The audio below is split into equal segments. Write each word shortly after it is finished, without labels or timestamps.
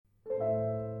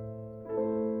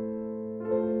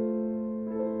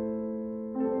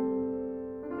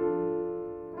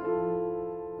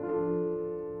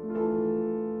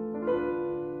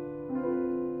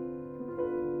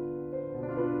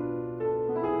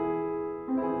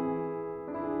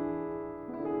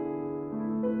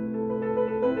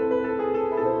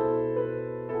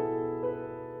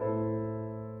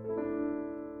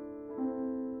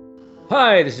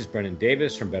Hi, this is Brendan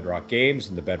Davis from Bedrock Games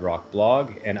and the Bedrock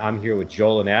blog, and I'm here with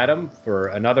Joel and Adam for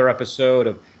another episode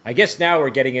of. I guess now we're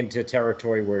getting into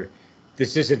territory where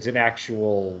this isn't an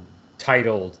actual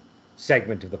titled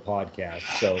segment of the podcast.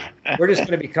 So we're just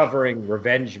going to be covering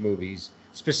revenge movies,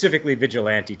 specifically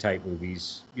vigilante type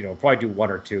movies. Probably do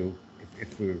one or two.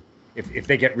 If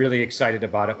they get really excited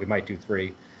about it, we might do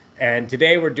three. And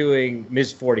today we're doing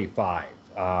Ms. 45.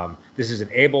 This is an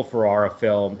Abel Ferrara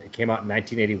film. It came out in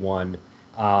 1981.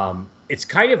 It's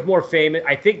kind of more famous.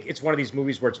 I think it's one of these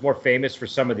movies where it's more famous for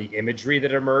some of the imagery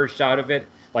that emerged out of it,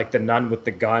 like the nun with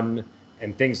the gun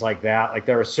and things like that. Like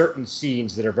there are certain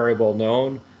scenes that are very well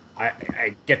known.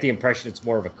 I get the impression it's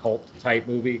more of a cult type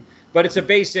movie, but it's a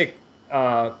basic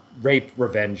rape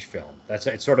revenge film.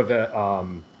 It's sort of a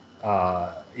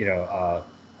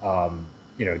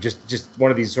just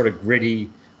one of these sort of gritty,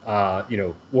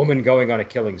 woman going on a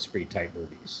killing spree type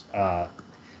movies.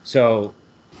 So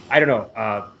I don't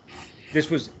know. This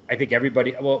was, I think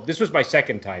this was my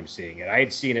second time seeing it. I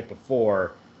had seen it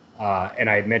before, and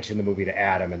I had mentioned the movie to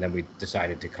Adam, and then we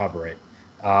decided to cover it.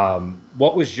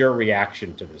 What was your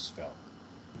reaction to this film?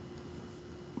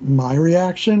 My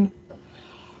reaction?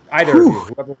 Either of you,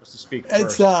 whoever wants to speak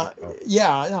first.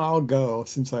 I'll go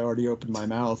since I already opened my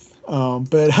mouth.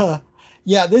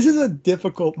 Yeah, this is a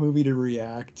difficult movie to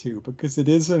react to because it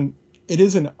isn't.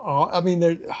 I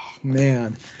mean,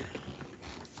 man,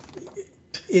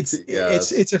 it's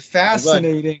a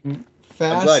fascinating.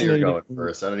 I'm glad you're going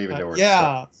first. I don't even know where.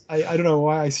 Yeah, I don't know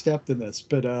why I stepped in this,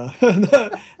 but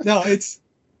no, it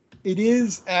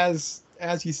is as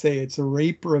you say, it's a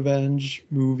rape revenge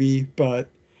movie, but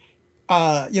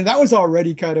that was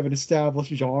already kind of an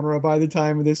established genre by the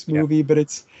time of this movie, yeah. But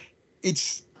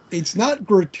it's not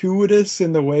gratuitous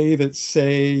in the way that,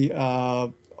 say,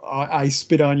 I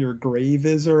Spit on Your Grave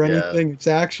is or anything. Yeah. It's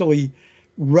actually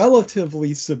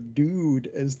relatively subdued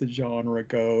as the genre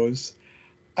goes.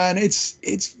 And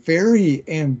it's very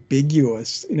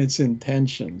ambiguous in its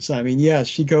intentions. I mean, yeah,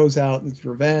 she goes out and it's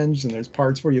revenge, and there's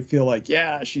parts where you feel like,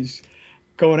 yeah, she's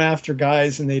going after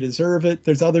guys and they deserve it.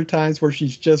 There's other times where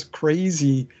she's just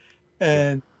crazy,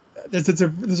 and there's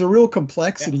a real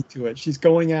complexity to it. She's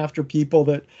going after people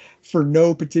that for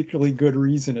no particularly good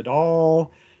reason at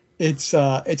all. It's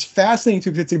fascinating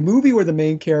too because it's a movie where the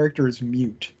main character is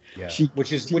mute. Yeah,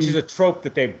 which is a trope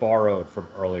that they borrowed from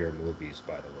earlier movies,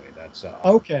 by the way. That's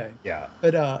okay. Yeah,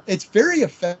 but it's very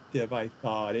effective. I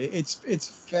thought it's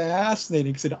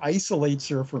fascinating because it isolates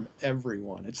her from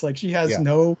everyone. It's like she has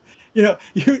no,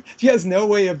 she has no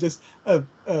way of just of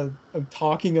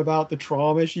talking about the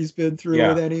trauma she's been through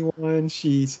with anyone.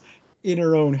 She's in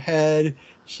her own head.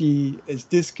 She is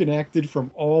disconnected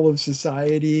from all of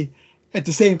society. At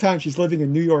the same time, she's living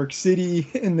in New York City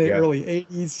in the early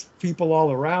 80s, people all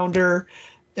around her.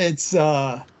 It's,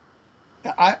 I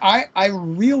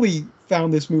really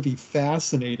found this movie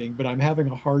fascinating, but I'm having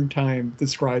a hard time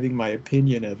describing my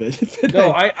opinion of it.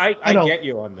 No, I get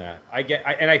you on that. I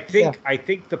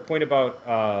think the point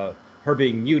about her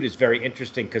being mute is very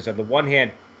interesting because on the one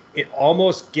hand, it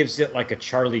almost gives it like a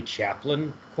Charlie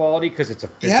Chaplin quality because it's a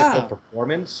physical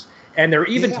performance. And there are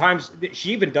even times that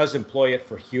she even does employ it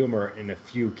for humor in a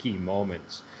few key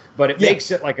moments. But it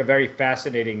makes it like a very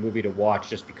fascinating movie to watch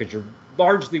just because you're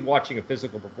largely watching a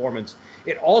physical performance.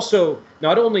 It also,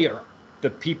 not only are the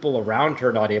people around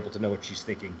her not able to know what she's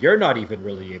thinking, you're not even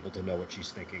really able to know what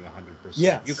she's thinking 100%.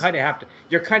 Yes. You kind of have to,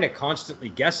 you're kind of constantly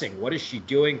guessing, what is she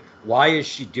doing? Why is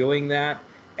she doing that?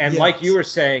 And like you were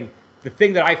saying, the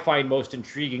thing that I find most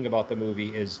intriguing about the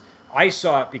movie is I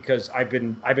saw it because I've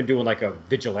been doing like a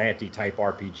vigilante type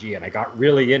RPG, and I got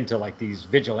really into like these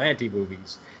vigilante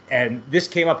movies. And this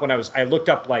came up when I looked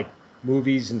up like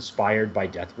movies inspired by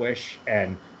Death Wish,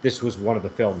 and this was one of the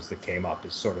films that came up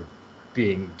as sort of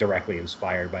being directly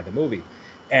inspired by the movie.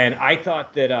 And I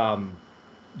thought that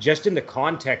just in the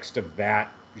context of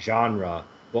that genre,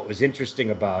 what was interesting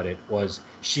about it was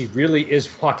she really is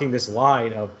walking this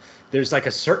line of there's like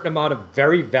a certain amount of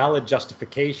very valid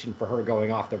justification for her going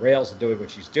off the rails and doing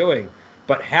what she's doing,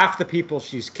 but half the people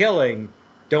she's killing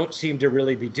don't seem to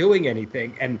really be doing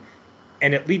anything, and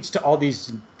it leads to all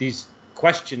these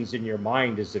questions in your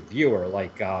mind as a viewer,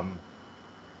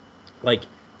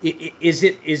 is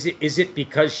it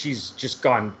because she's just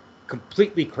gone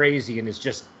completely crazy and is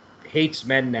just hates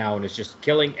men now and is just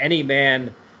killing any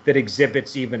man that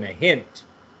exhibits even a hint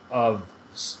of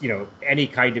any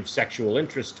kind of sexual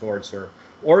interest towards her,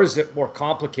 or is it more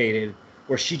complicated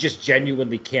where she just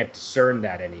genuinely can't discern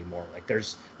that anymore? Like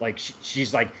there's like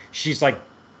she's like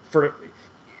for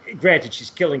granted she's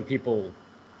killing people,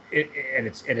 and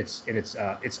it's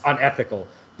unethical,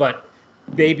 but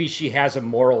maybe she has a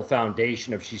moral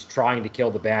foundation of she's trying to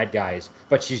kill the bad guys,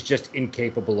 but she's just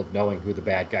incapable of knowing who the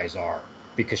bad guys are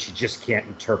because she just can't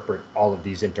interpret all of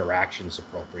these interactions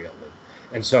appropriately.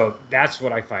 And so that's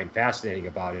what I find fascinating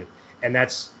about it. And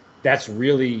that's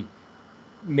really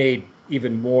made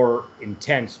even more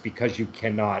intense because you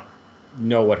cannot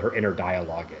know what her inner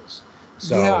dialogue is.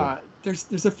 So yeah,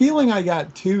 there's a feeling I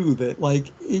got too that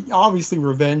like obviously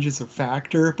revenge is a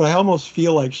factor, but I almost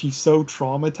feel like she's so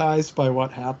traumatized by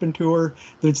what happened to her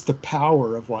that it's the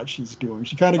power of what she's doing.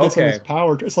 She kind of gets on this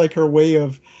power. It's like her way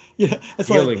of, it's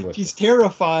like she's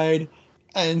terrified,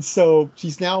 and so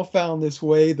she's now found this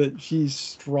way that she's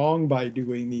strong by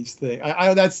doing these things.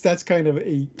 That's kind of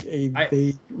a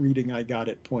vague reading I got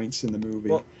at points in the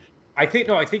movie. Well, I think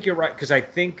you're right, because I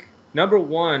think number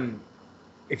one,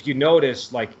 if you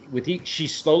notice, like with she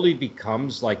slowly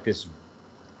becomes like this,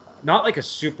 not like a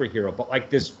superhero, but like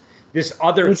this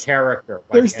other character.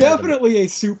 There's definitely a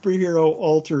superhero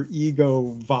alter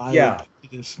ego vibe to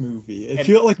this movie. It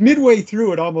feels like midway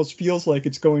through, it almost feels like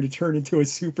it's going to turn into a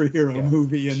superhero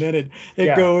movie, and then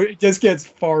it just gets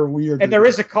far weirder. And there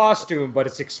is a costume, but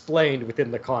it's explained within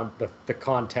the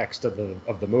context of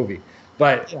the movie.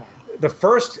 But the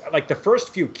first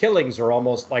few killings are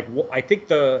almost like, I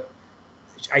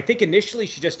think initially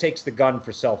she just takes the gun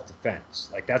for self-defense.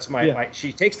 Like that's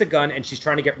she takes the gun and she's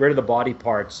trying to get rid of the body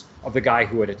parts of the guy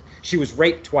who she was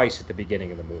raped twice at the beginning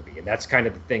of the movie. And that's kind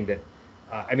of the thing that,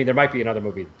 there might be another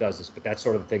movie that does this, but that's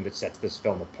sort of the thing that sets this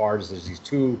film apart is there's these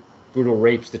two brutal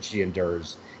rapes that she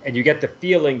endures. And you get the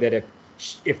feeling that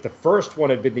if the first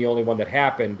one had been the only one that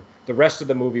happened, the rest of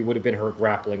the movie would have been her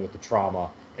grappling with the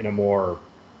trauma in a more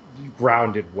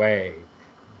grounded way.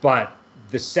 But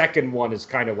the second one is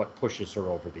kind of what pushes her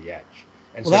over the edge.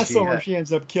 And that's the one where she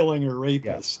ends up killing her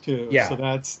rapist too. Yeah. So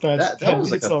that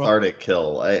was a cathartic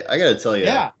kill. I gotta tell you.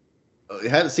 Yeah.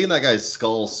 Seeing that guy's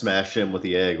skull smash him with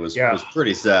the egg was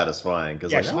pretty satisfying.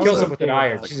 Because she kills him with an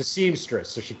iron. She's a seamstress,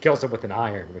 so she kills him with an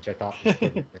iron, which I thought was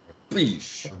pretty.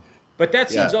 But that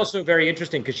seems also very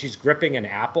interesting because she's gripping an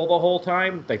apple the whole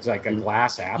time. It's like a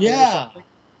glass apple or something.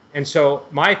 And so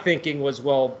my thinking was,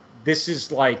 well, this is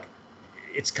like,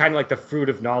 it's kind of like the fruit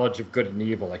of knowledge of good and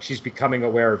evil. Like she's becoming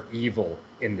aware of evil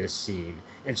in this scene.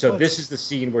 And so this is the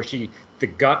scene where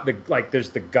there's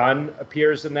the gun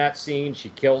appears in that scene. She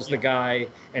kills the guy,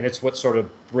 and it's what sort of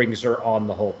brings her on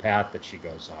the whole path that she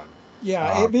goes on.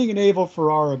 Yeah, it being an Abel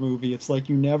Ferrara movie, it's like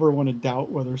you never want to doubt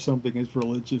whether something is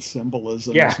religious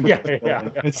symbolism. Yeah.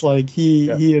 It's like he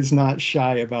is not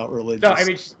shy about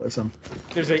religious symbolism.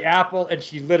 There's the apple, and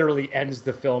she literally ends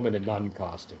the film in a nun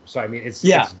costume. So I mean, it's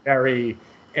very,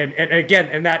 and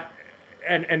again,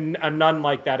 and a nun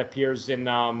like that appears in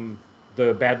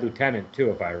the Bad Lieutenant too,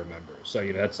 if I remember. So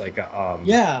that's like you're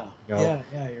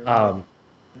right.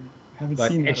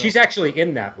 And she's actually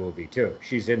in that movie too.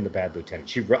 She's in the Bad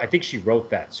Lieutenant. I think she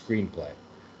wrote that screenplay.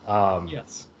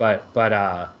 Yes. But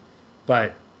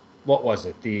what was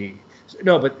it?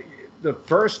 But the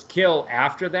first kill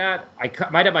after that, I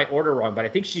might have my order wrong, but I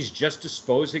think she's just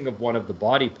disposing of one of the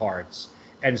body parts,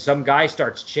 and some guy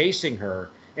starts chasing her,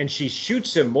 and she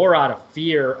shoots him more out of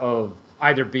fear of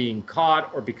either being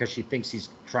caught or because she thinks he's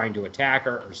trying to attack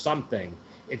her or something.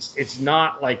 It's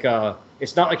not like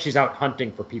she's out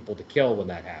hunting for people to kill when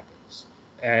that happens.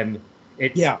 And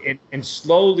and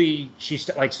slowly she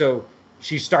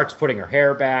starts putting her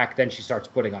hair back, then she starts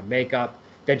putting on makeup,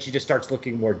 then she just starts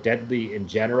looking more deadly in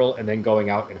general, and then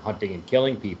going out and hunting and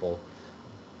killing people.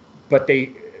 But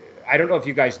I don't know if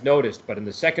you guys noticed, but in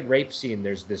the second rape scene,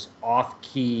 there's this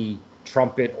off-key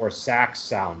trumpet or sax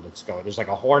sound that's going. There's like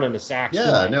a horn and a sax.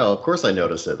 Yeah, no, of course I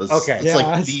noticed it. It's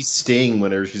like the sting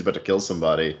whenever she's about to kill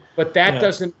somebody. But that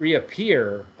doesn't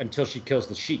reappear until she kills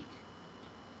the sheik.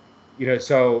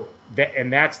 So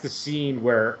that's the scene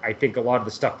where I think a lot of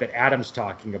the stuff that Adam's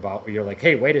talking about, where you're like,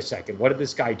 hey, wait a second, what did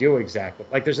this guy do exactly?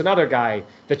 Like there's another guy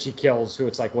that she kills who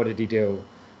it's like, what did he do?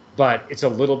 But it's a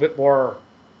little bit more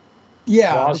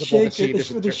the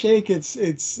Sheik,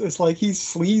 it's like he's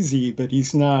sleazy, but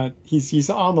he's not. He's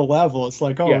on the level. It's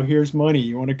like, here's money.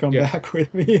 You want to come back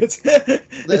with me? It's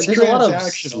there's a lot of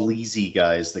sleazy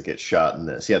guys that get shot in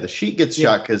this. Yeah, the Sheik gets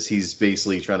shot because he's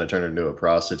basically trying to turn her into a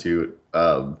prostitute.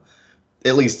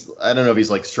 At least I don't know if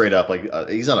he's like straight up like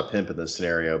he's not a pimp in this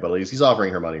scenario, but at least he's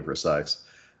offering her money for sex.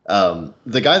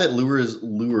 The guy that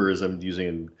lures I'm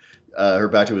using her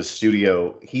back to his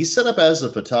studio, he's set up as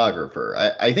a photographer.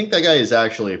 I think that guy is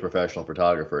actually a professional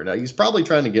photographer. Now, he's probably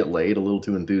trying to get laid a little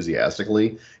too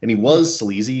enthusiastically, and he was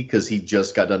sleazy because he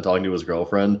just got done talking to his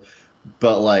girlfriend.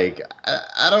 But, like,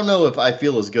 I don't know if I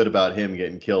feel as good about him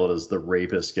getting killed as the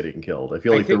rapist getting killed. I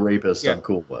feel like the rapist I'm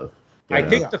cool with.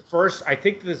 I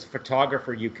think this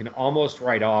photographer, you can almost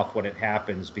write off when it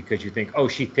happens because you think, oh,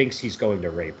 she thinks he's going to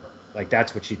rape her. Like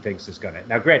that's what she thinks is going to.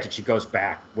 Now, granted, she goes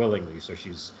back willingly, so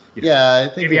she's I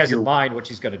think maybe has in mind what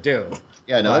she's going to do.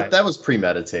 Yeah, no, that was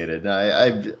premeditated.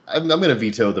 I'm going to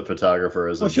veto the photographer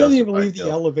as. Well, she doesn't even leave the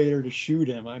elevator to shoot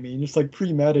him. I mean, it's like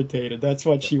premeditated. That's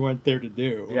what she went there to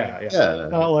do. Yeah.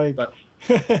 Not like. But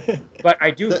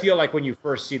I do feel like when you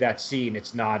first see that scene,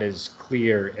 it's not as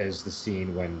clear as the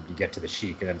scene when you get to the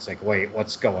Sheik, and then it's like, wait,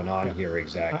 what's going on here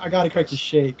exactly? I got to correct you,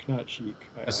 Sheik, not Sheik.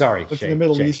 Sorry, Sheik. In the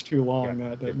Middle East too long.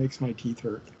 That makes my teeth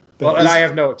hurt. But and I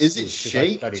have no excuse. Is it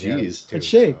Sheik? Jeez, it's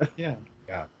Sheik. Yeah.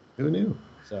 Who knew?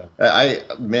 So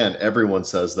everyone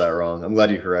says that wrong. I'm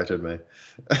glad you corrected me.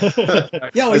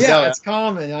 It's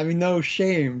common. I mean, no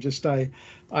shame. Just I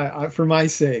for my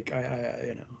sake,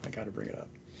 I got to bring it up.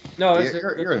 No,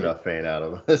 you're enough pain out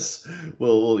of us.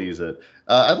 We'll use it.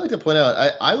 I'd like to point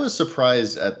out, I was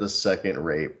surprised at the second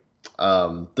rape.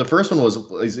 The first one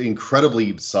was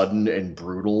incredibly sudden and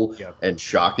brutal and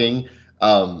shocking.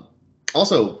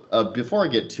 Also, before I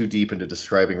get too deep into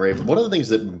describing rape, one of the things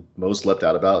that most leapt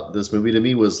out about this movie to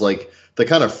me was like the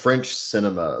kind of French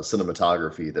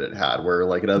cinematography that it had, where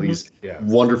like it had these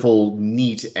wonderful,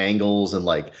 neat angles and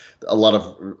like a lot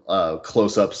of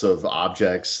close-ups of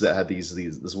objects that had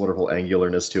this wonderful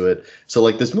angularness to it. So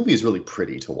like this movie is really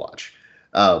pretty to watch.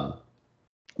 But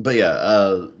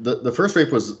the first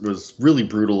rape was really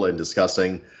brutal and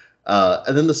disgusting,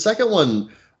 and then the second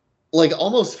one, like,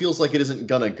 almost feels like it isn't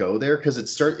gonna go there because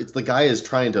it's the guy is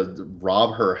trying to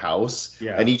rob her house,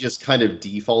 and he just kind of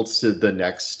defaults to the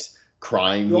next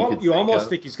crime. You almost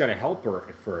think he's gonna help her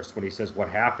at first when he says, "What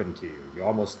happened to you?" You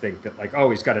almost think that like,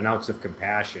 oh, he's got an ounce of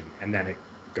compassion, and then it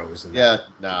goes. I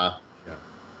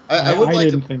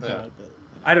didn't think that.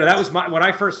 I don't know. That was when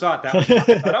I first saw it. That was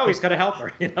I thought, oh, he's gonna help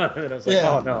her. And I was like,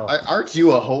 oh no. Aren't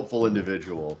you a hopeful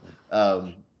individual?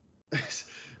 I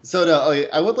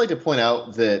would like to point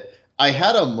out that I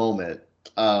had a moment,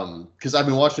 because I've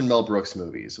been watching Mel Brooks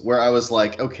movies, where I was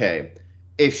like, okay,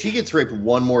 if she gets raped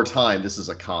one more time, this is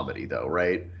a comedy, though,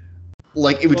 right?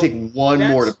 Like, it would take one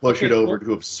more to push it over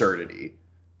to absurdity.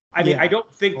 I mean, I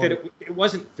don't think that it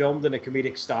wasn't filmed in a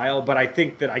comedic style, but I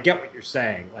think that I get what you're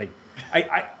saying. Like,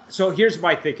 so here's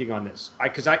my thinking on this.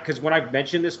 Because when I've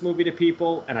mentioned this movie to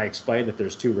people and I explain that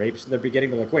there's 2 rapes in the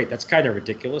beginning, they're like, wait, that's kind of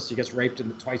ridiculous. She gets raped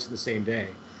twice in the same day.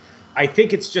 I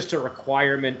think it's just a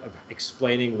requirement of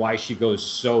explaining why she goes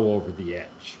so over the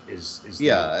edge. They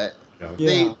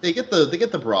get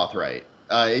the broth right.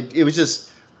 It was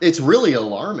just, it's really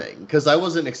alarming because I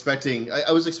wasn't expecting.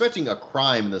 I was expecting a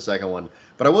crime in the second one,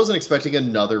 but I wasn't expecting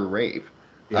another rape.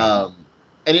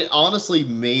 And it honestly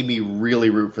made me really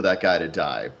root for that guy to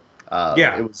die.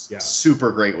 It was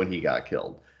super great when he got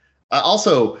killed.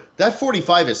 Also, that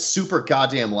 45 is super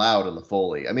goddamn loud in the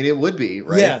Foley. I mean, it would be,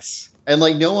 right? Yes. And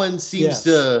like no one seems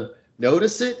to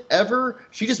notice it ever.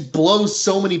 She just blows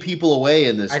so many people away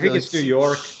in this. I think it's New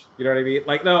York. You know what I mean?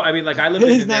 Like no, I mean like I live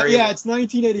in an area. Yeah, it's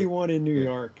 1981 in New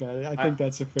York. I think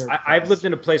that's a fair. I've lived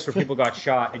in a place where people got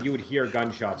shot, and you would hear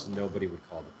gunshots, and nobody would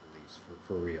call the police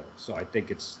for real. So I think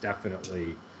it's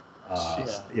definitely, on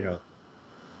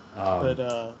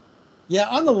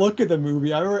the look of the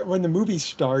movie, when the movie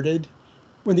started.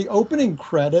 When the opening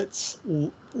credits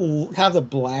have the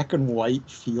black and white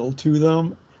feel to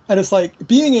them, and it's like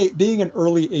being an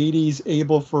early '80s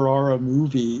Abel Ferrara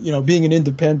movie, being an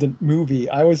independent movie.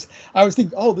 I was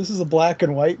thinking, oh, this is a black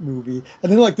and white movie,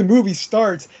 and then like the movie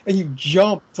starts and you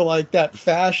jump to like that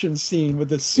fashion scene with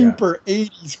the super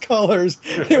 '80s colors.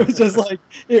 It was just like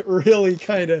it really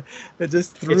it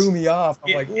just threw me off.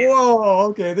 I'm like, whoa,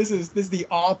 okay, this is the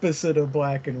opposite of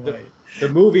black and white. The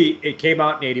movie, it came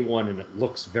out in 81 and it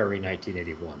looks very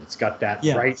 1981. It's got that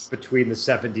right between the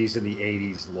 70s and the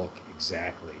 80s look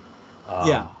exactly.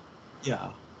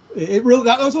 It really,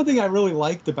 that was one thing I really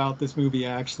liked about this movie,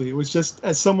 actually. It was just,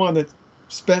 as someone that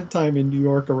spent time in New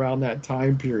York around that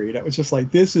time period, it was just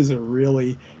like, this is a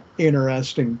really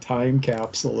interesting time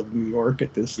capsule of New York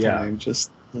at this time.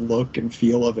 Just the look and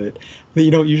feel of it. But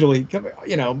you don't usually,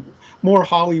 more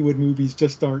Hollywood movies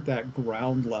just aren't that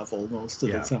ground level most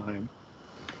of the time.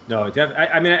 No,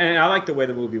 I mean, and I like the way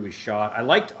the movie was shot.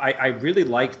 I really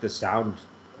liked the sound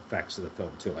effects of the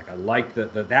film too. Like I liked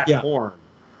that horn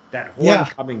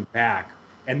coming back,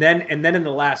 and then in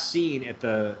the last scene at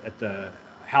the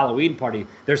Halloween party,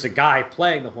 there's a guy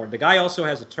playing the horn. The guy also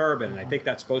has a turban, and I think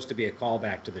that's supposed to be a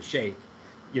callback to the Sheik.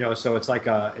 So it's like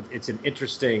it's an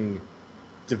interesting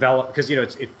develop because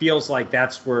it feels like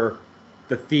that's where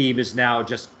the theme is now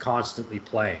just constantly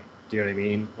playing. Do you know what I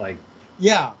mean? Like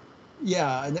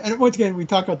Yeah, and once again, we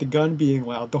talk about the gun being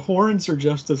loud. The horns are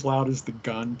just as loud as the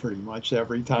gun, pretty much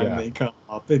every time they come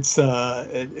up. It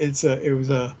was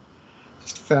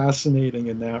just fascinating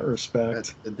in that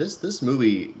respect. This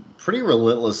movie pretty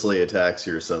relentlessly attacks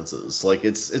your senses. Like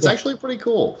it's actually pretty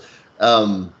cool.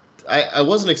 I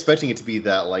wasn't expecting it to be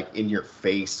that like in your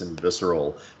face and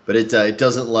visceral, but it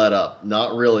doesn't let up.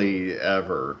 Not really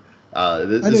ever.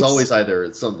 There's always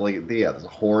either something like there's a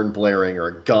horn blaring or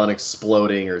a gun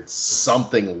exploding or it's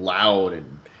something loud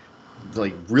and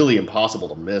like really impossible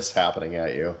to miss happening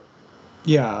at you.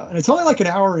 Yeah, and it's only like an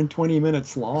hour and 20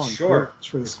 minutes long. Sure,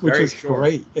 which is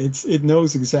great. It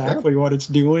knows exactly what it's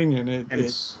doing, and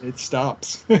it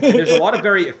stops. There's a lot of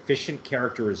very efficient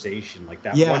characterization, like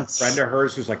that one friend of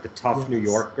hers who's like the tough New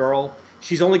York girl.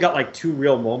 She's only got like 2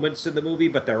 real moments in the movie,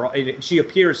 but she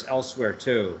appears elsewhere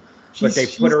too. But they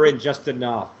put her in just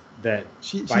enough that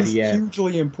by the end, she's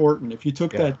hugely important. If you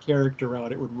took that character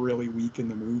out, it would really weaken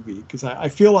the movie, because I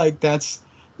feel like that's.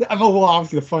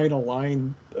 Obviously the final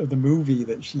line of the movie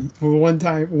that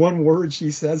one word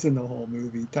she says in the whole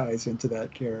movie ties into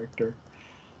that character.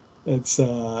 It's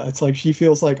like she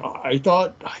feels like, I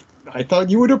thought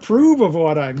you would approve of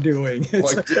what I'm doing. You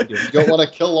don't want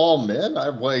to kill all men?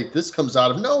 This comes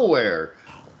out of nowhere.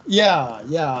 Yeah.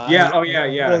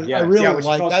 I really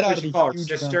like that. She calls her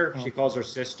sister. She calls her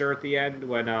sister at the end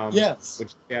when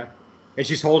and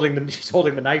she's holding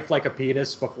the knife like a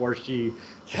penis before she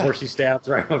stabs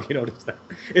her. I don't know if you noticed that.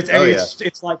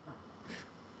 It's like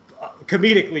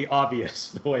comedically obvious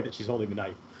the way that she's holding the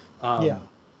knife.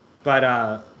 But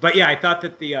yeah, I thought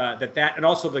that that and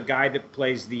also the guy that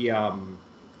plays the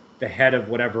head of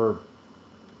whatever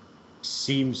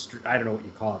I don't know what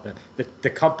you call it, the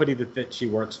company that she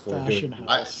works for. Fashion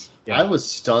house. I was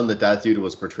stunned that dude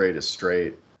was portrayed as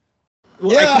straight.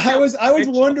 Well, I was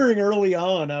wondering early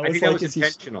on. I think that was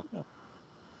intentional.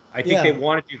 I think they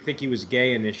wanted you to think he was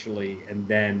gay initially, and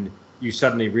then you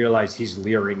suddenly realize he's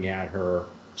leering at her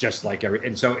just like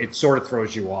and so it sort of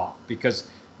throws you off because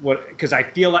I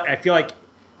feel like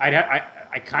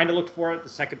I kind of looked for it the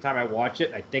second time I watched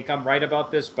it. I think I'm right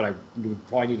about this, but I would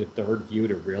probably need a third view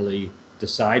to really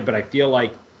decide. But I feel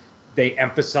like they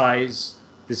emphasize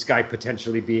this guy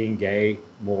potentially being gay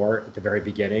more at the very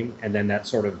beginning, and then that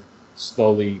sort of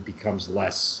slowly becomes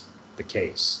less the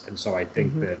case. And so I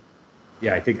think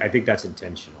I think that's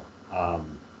intentional.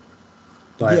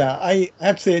 But yeah, I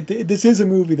have to say this is a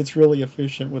movie that's really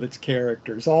efficient with its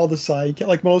characters. All the side,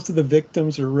 like most of the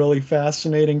victims, are really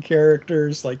fascinating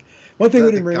characters. Like one thing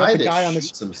we didn't bring up, the guy on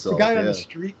the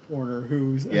street corner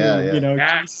who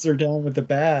chases her down with the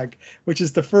bag, which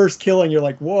is the first killing. You're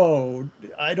like, whoa,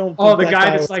 I don't. Oh, the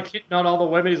guy that's like hitting on all the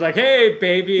women. He's like, hey,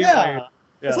 baby. Yeah,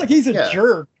 it's like he's a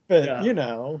jerk. But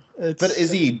But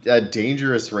is he a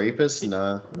dangerous rapist?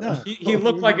 No. He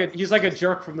looked like he's like a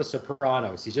jerk from The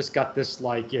Sopranos. He's just got this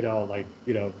Vinny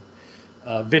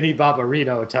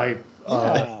Barbarino type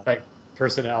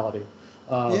personality.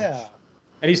 And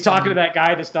he's talking to that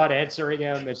guy that's not answering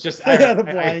him. It's just the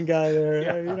blind guy there.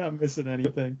 Yeah. You're not missing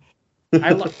anything.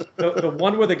 I love the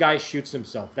one where the guy shoots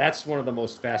himself. That's one of the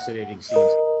most fascinating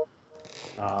scenes.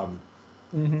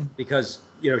 Because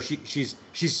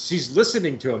she's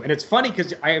listening to him, and it's funny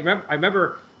because I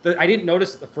remember that I didn't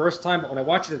notice it the first time, but when I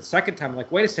watched it the second time, I'm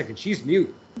like, wait a second, she's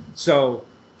mute. So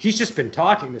he's just been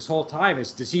talking this whole time.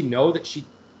 Does he know that she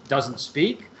doesn't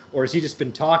speak, or has he just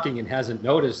been talking and hasn't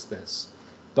noticed this?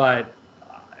 But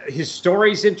his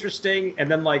story's interesting, and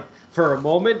then like for a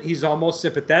moment he's almost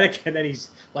sympathetic, and then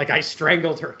he's like, I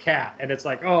strangled her cat, and it's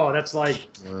like, oh, that's like,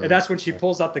 and that's when she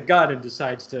pulls out the gun and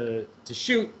decides to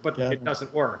shoot, but it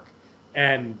doesn't work.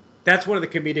 And that's one of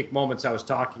the comedic moments I was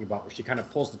talking about, where she kind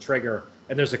of pulls the trigger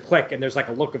and there's a click and there's like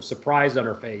a look of surprise on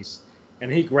her face,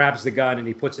 and he grabs the gun and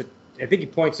he puts it, I think he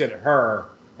points it at her,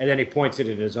 and then he points it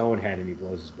at his own head and he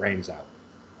blows his brains out.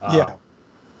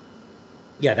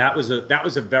 That was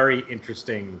a very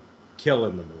interesting kill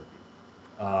in the movie.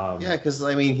 Because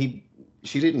I mean,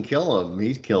 she didn't kill him;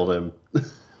 he killed him.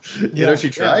 you know, she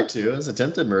tried to. It was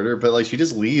attempted murder, but like she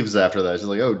just leaves after that. She's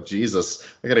like, "Oh Jesus,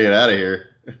 I gotta get out of here."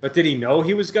 But did he know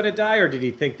he was gonna die, or did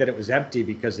he think that it was empty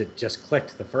because it just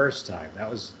clicked the first time? That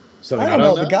was something. I don't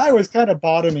know. The guy was kind of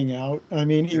bottoming out. I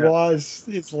mean,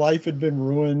 his life had been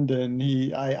ruined, and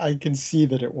I can see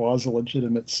that it was a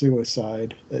legitimate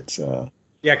suicide. It's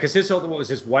because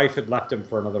his wife had left him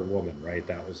for another woman, right?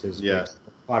 That was his. Yeah.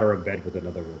 Caught her in bed with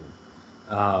another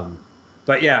woman.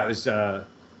 But yeah, it was.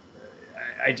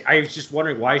 I was just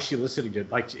wondering, why is she listening to?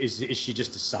 Like, is she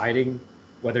just deciding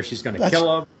whether she's going to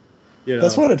kill him? You know?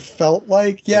 That's what it felt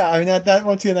like. Yeah, I mean that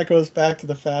once again that goes back to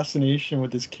the fascination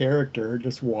with this character,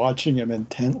 just watching him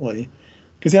intently.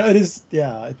 Because it is,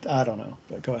 I don't know.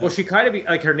 But go ahead. Well, she kind of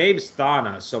like her name's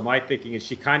Thana, so my thinking is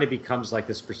she kind of becomes like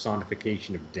this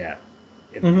personification of death.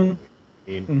 In the movie. I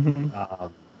mean,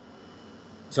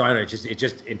 so I don't know. It's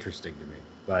just interesting to me.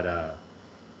 But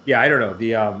yeah, I don't know.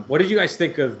 The what did you guys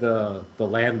think of the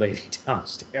landlady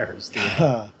downstairs?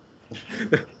 The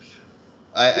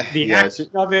action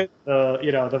of it,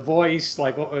 the voice,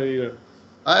 like.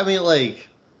 I mean, like,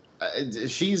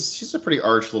 she's a pretty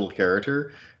arch little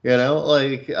character.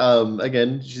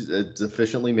 Again, it's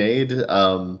efficiently made,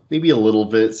 maybe a little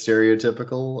bit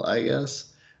stereotypical, I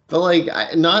guess, but like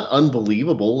not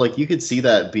unbelievable. Like you could see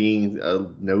that being a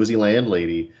nosy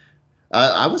landlady.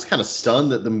 I was kind of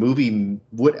stunned that the movie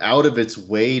went out of its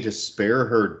way to spare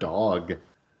her dog.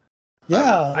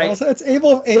 Yeah, it's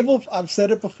Abel. I've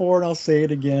said it before and I'll say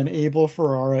it again. Abel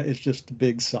Ferrara is just a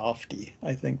big softy.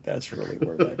 I think that's really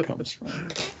where that comes from.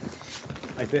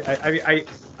 I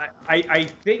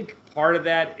think part of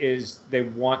that is they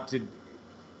don't want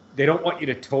you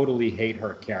to totally hate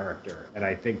her character, and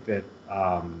I think that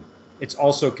it's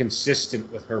also consistent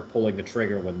with her pulling the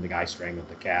trigger when the guy strangled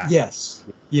the cat. Yes.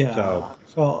 Yeah. So,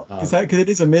 well, because it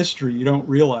is a mystery, you don't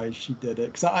realize she did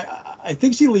it. Because I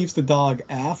think she leaves the dog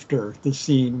after the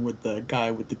scene with the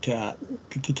guy with the cat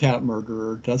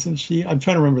murderer, doesn't she? I'm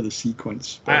trying to remember the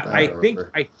sequence. I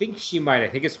think she might. I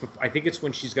think it's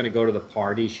when she's going to go to the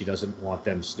party. She doesn't want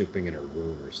them snooping in her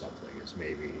room or something. It's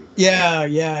maybe. Yeah.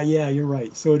 You're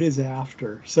right. So it is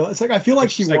after. So it's like I feel like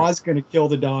she was going to kill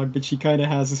the dog, but she kind of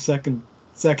has a second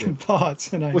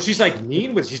thoughts. And she's like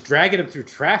mean with. She's dragging him through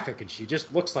traffic, and she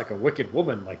just looks like a wicked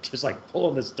woman, like just like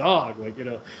pulling this dog, like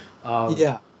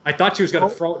yeah. I thought she was going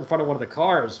to throw it in front of one of the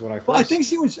cars when I first. Well, I think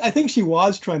she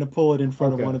was trying to pull it in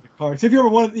front of one of the cars. If you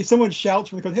ever someone shouts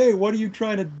from the car, "Hey, what are you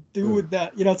trying to do with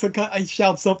that?" So I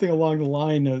shout something along the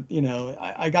line of,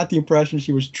 I got the impression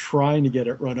she was trying to get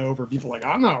it run over. People are like,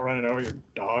 "I'm not running over your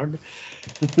dog."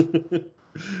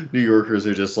 New Yorkers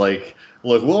are just like,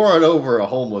 look, we'll run over a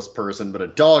homeless person, but a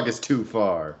dog is too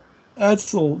far.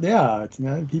 People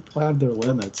have their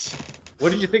limits.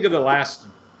 What did you think of the last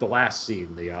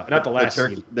scene?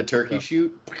 The turkey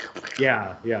shoot.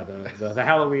 Yeah, the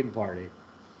Halloween party.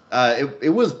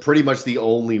 It was pretty much the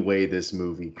only way this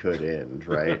movie could end,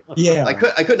 right? Yeah. I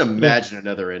couldn't imagine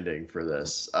another ending for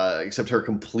this, except her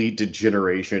complete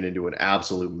degeneration into an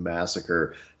absolute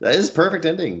massacre. That is perfect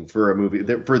ending for a movie.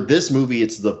 For this movie,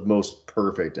 it's the most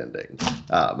perfect ending.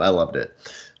 I loved it.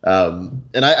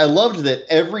 And I loved that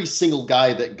every single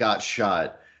guy that got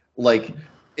shot, like,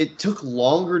 it took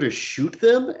longer to shoot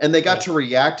them, and they got to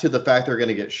react to the fact they're going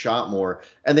to get shot more,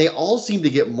 and they all seemed to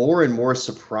get more and more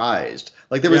surprised.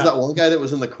 Like, there was that one guy that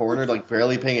was in the corner, like,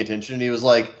 barely paying attention, and he was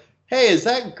like, "Hey, is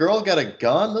that girl got a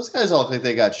gun? Those guys all look like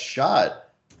they got shot.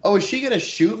 Oh, is she going to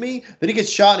shoot me?" Then he gets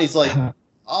shot, and he's like,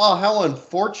 "Oh, how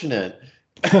unfortunate."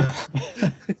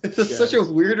 It's such a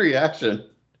weird reaction.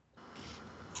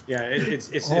 Yeah, it's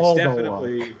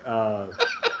definitely...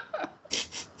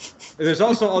 There's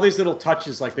also all these little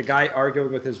touches, like the guy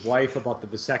arguing with his wife about the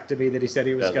vasectomy that he said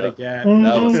he was going to get.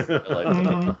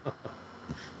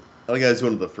 That guy's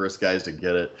one of the first guys to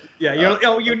get it. Yeah,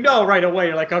 right away.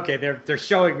 You're like, okay, they're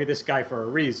showing me this guy for a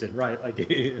reason, right? Like,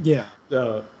 yeah.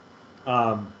 So,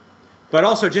 but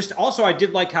also, I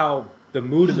did like how the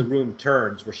mood of the room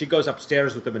turns, where she goes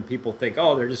upstairs with them, and people think,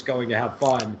 oh, they're just going to have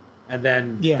fun, and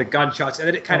then the gunshots, and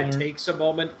then it kind of takes a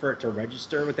moment for it to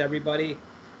register with everybody.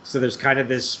 So there's kind of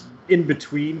this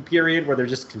in-between period where they're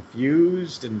just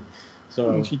confused, and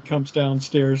so and she comes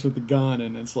downstairs with the gun,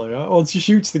 and it's like, she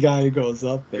shoots the guy who goes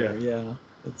up there. Yeah,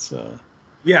 it's the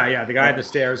guy on the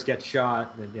stairs gets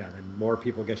shot, and then more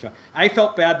people get shot. I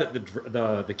felt bad that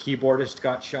the keyboardist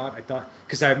got shot. I thought,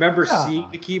 because I remember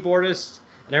seeing the keyboardist,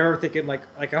 and I remember thinking like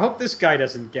I hope this guy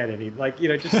doesn't get any,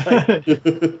 just like.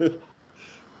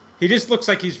 He just looks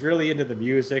like he's really into the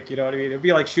music. You know what I mean? It'd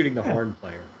be like shooting the horn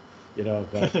player.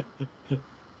 But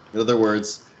in other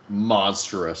words,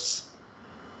 monstrous.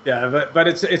 Yeah, but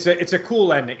it's a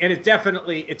cool ending, and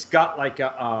it's got like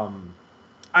a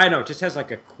I don't know, it just has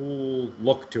like a cool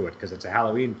look to it because it's a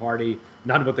Halloween party,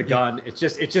 none with the gun. It's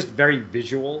just very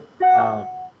visual, and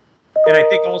I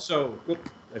think also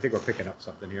I think we're picking up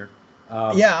something here.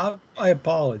 I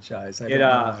apologize.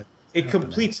 It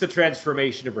completes the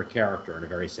transformation of her character in a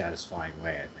very satisfying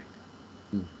way, I think.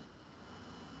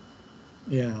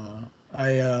 Yeah,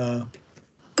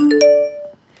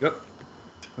 Yep.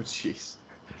 Oh, jeez.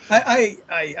 I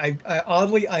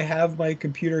oddly I have my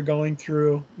computer going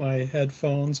through my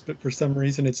headphones, but for some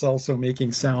reason it's also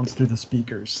making sounds through the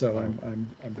speakers. So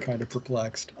I'm kind of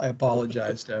perplexed. I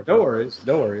apologize to everyone.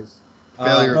 No worries.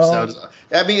 Failure of sound.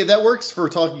 I mean, that works for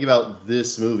talking about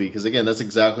this movie because again, that's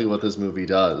exactly what this movie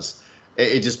does.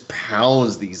 It just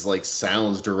pounds these like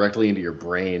sounds directly into your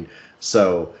brain.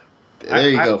 So there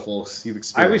you go, folks. You've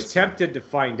experienced. I was tempted to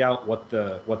find out what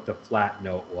the flat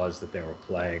note was that they were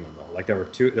playing. Like there were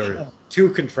two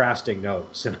contrasting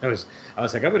notes, and I was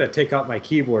like, I'm going to take out my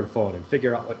keyboard phone and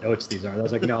figure out what notes these are. And I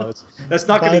was like, no, that's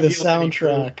not going to be the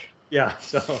soundtrack. Yeah,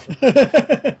 so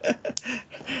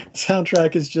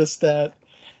soundtrack is just that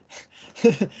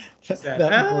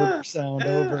that sound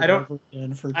over and over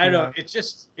again for I don't know. It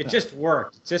just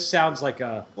worked. It just sounds like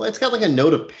a. Well, it's got like a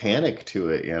note of panic to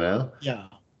it, you know. Yeah.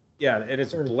 Yeah, and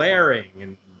it's blaring,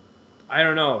 and I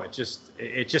don't know. It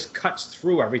just cuts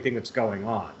through everything that's going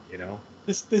on, you know.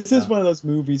 This is one of those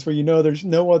movies where there's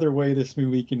no other way this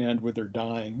movie can end with her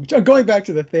dying. Which, going back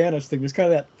to the Thanos thing, there's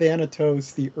kind of that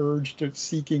Thanatos, the urge to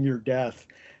seeking your death,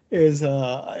 is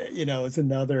is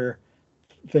another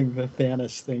thing the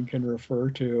Thanos thing can refer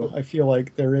to. I feel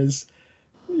like there is,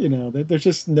 there's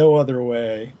just no other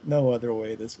way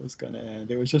this was going to end.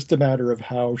 It was just a matter of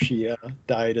how she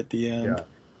died at the end. Yeah.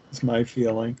 Is my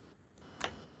feeling.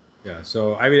 Yeah,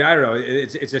 so I mean, I don't know.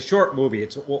 It's a short movie.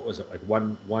 It's what was it like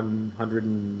 100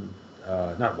 and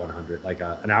not 100, like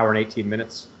an hour and 18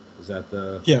 minutes. Is that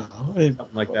the something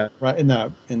like that? Right in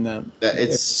that.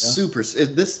 It's super.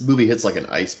 This movie hits like an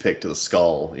ice pick to the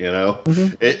skull. You know,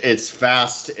 it's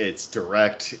fast, it's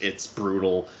direct, it's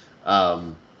brutal.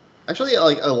 Actually,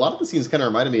 like a lot of the scenes kind of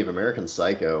reminded me of American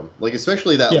Psycho, like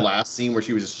especially that last scene where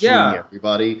she was just shooting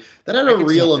everybody. That had a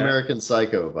real American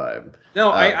Psycho vibe.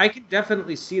 No, I can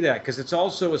definitely see that because it's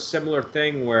also a similar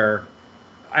thing where,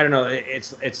 I don't know,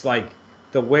 it's like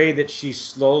the way that she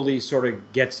slowly sort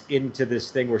of gets into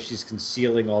this thing where she's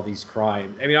concealing all these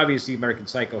crimes. I mean, obviously American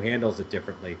Psycho handles it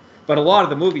differently, but a lot of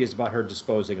the movie is about her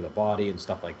disposing of the body and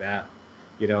stuff like that,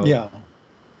 you know? Yeah.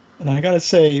 And I gotta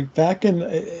say,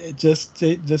 it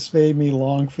just made me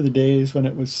long for the days when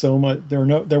it was so much. There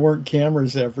weren't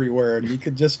cameras everywhere, and you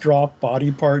could just drop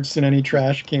body parts in any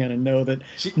trash can and know that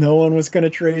no one was going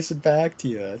to trace it back to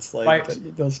you. It's like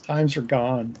those times are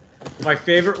gone. My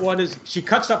favorite one is she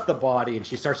cuts up the body and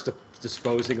she starts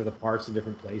disposing of the parts in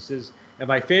different places. And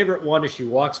my favorite one is she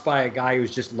walks by a guy who's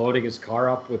just loading his car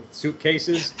up with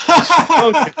suitcases.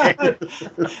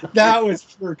 That was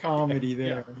pure comedy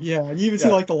there. Yeah, and you even see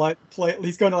like the light play.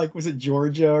 He's going to like, was it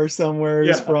Georgia or somewhere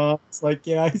he's from? It's like,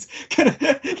 he's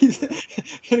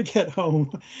gonna get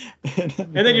home. And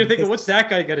then you're thinking, what's that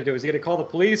guy gonna do? Is he gonna call the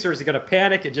police or is he gonna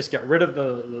panic and just get rid of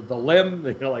the limb?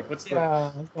 And you're like, what's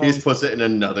that? He just puts it in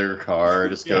another car.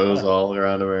 Just goes all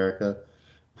around America.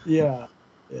 Yeah.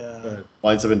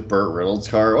 Winds up in Burt Reynolds'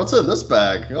 car. What's in this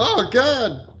bag? Oh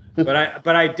God! But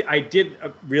I did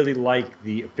really like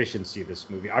the efficiency of this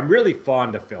movie. I'm really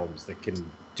fond of films that can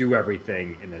do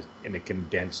everything in a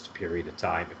condensed period of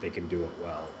time if they can do it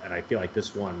well. And I feel like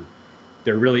this one,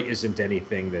 there really isn't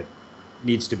anything that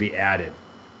needs to be added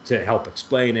to help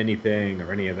explain anything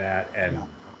or any of that. And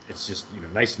it's just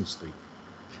nice and sleek.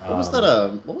 What was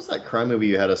that crime movie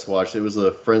you had us watch? It was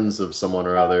the Friends of someone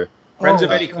or other. Friends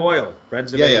of Eddie Coyle.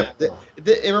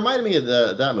 It reminded me of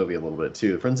that movie a little bit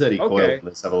too. Friends of Eddie Coyle.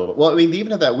 Let's have a little. Well, I mean, they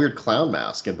even have that weird clown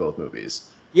mask in both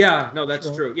movies. Yeah, no, that's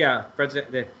true. Yeah, Friends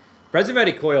of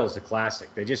Eddie Coyle is a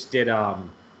classic. They just did on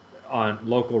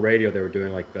local radio. They were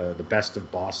doing like the best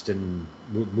of Boston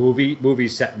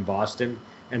movies set in Boston,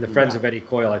 and the Friends of Eddie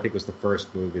Coyle I think was the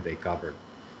first movie they covered.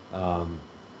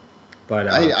 But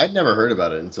I'd never heard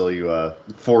about it until you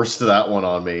forced that one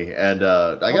on me, and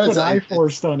I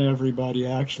forced on everybody.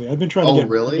 Actually, I've been trying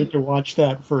to get to watch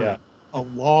that for a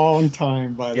long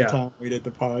time. By the time we did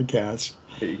the podcast,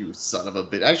 you son of a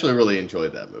bitch! I actually really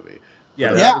enjoyed that movie.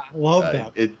 I love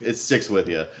that. It sticks with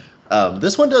you.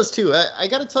 This one does too. I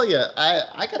got to tell you,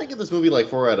 I got to give this movie like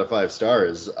 4 out of 5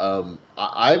 stars.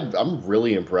 I'm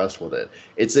really impressed with it.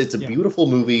 It's a beautiful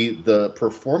movie. The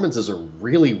performances are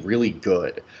really, really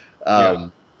good.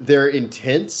 They're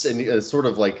intense and sort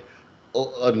of like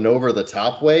an over the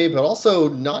top way, but also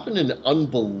not in an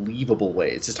unbelievable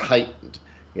way. It's just heightened,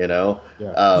 I'm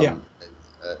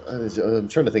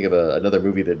trying to think of another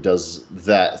movie that does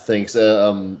that thing.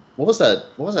 What was that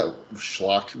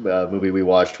schlock movie we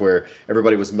watched where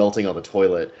everybody was melting on the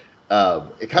toilet?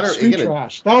 It kind of Street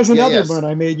Trash. That was another one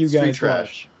I made you guys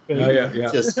watch.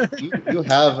 Just you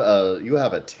have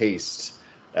a taste,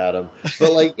 Adam.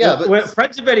 But like,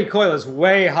 Friends of Eddie Coyle is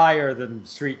way higher than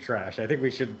Street Trash. I think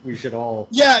we should all.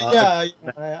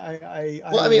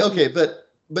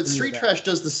 But Street Trash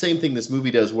does the same thing this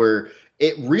movie does, where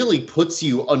it really puts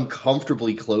you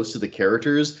uncomfortably close to the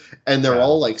characters, and they're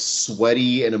all like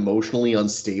sweaty and emotionally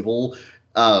unstable.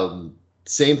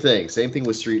 Same thing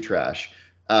with Street Trash.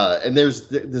 And there's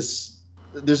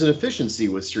an efficiency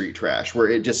with Street Trash where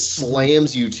it just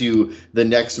slams you to the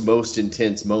next most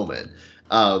intense moment.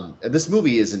 And this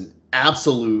movie is an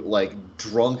absolute like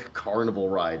drunk carnival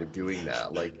ride of doing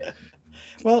that. Like,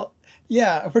 well,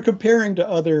 yeah, if we're comparing to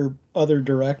other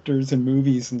directors and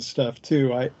movies and stuff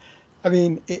too, I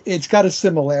mean, it's got a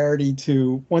similarity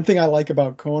to one thing I like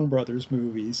about Coen Brothers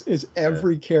movies is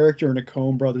every character in a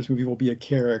Coen Brothers movie will be a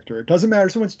character. It doesn't matter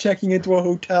if someone's checking into a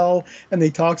hotel and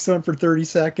they talk to someone for 30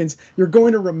 seconds. You're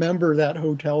going to remember that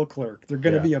hotel clerk. They're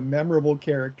going to be a memorable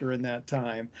character in that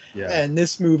time. Yeah. And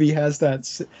this movie has that.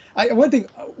 One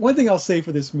thing I'll say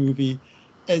for this movie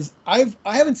is I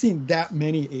haven't seen that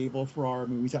many Abel Ferrara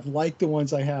movies. I've liked the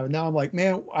ones I have. And now I'm like,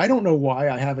 man, I don't know why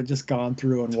I haven't just gone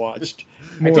through and watched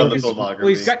more of his. Well,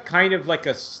 he's got kind of like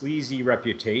a sleazy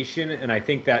reputation, and I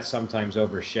think that sometimes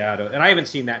overshadowed. And I haven't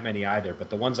seen that many either, but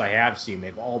the ones I have seen,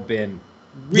 they've all been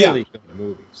really good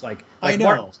movies. Like I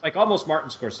know. Like almost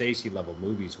Martin Scorsese level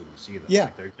movies when you see them. Yeah.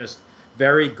 Like they're just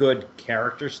very good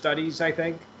character studies, I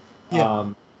think.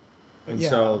 Yeah.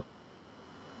 So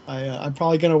I'm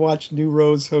probably going to watch New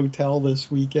Rose Hotel this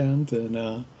weekend,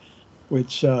 and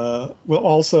which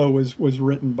also was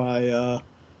written by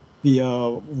the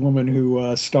woman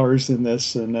who stars in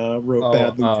this and wrote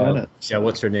Bad Lieutenant. So. Yeah,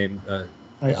 what's her name?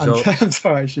 I'm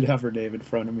sorry, I should have her name in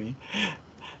front of me.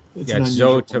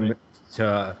 Zoe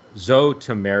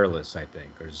Tamerlis, I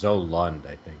think, or Zoe Lund,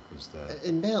 I think was the.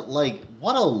 And man, like,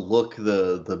 what a look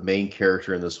the main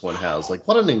character in this one has! Like,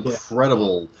 what an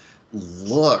incredible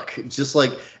look! Just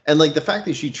like, and like the fact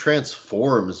that she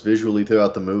transforms visually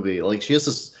throughout the movie. Like, she has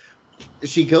this.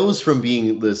 She goes from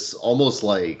being this almost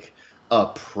like a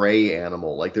prey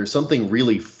animal, like there's something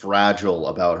really fragile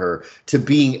about her, to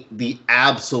being the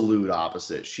absolute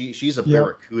opposite. She's a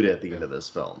barracuda at the end of this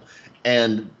film.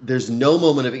 And there's no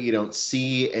moment of it you don't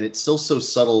see, and it's still so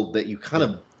subtle that you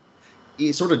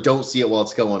sort of don't see it while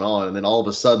it's going on, and then all of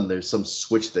a sudden there's some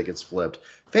switch that gets flipped.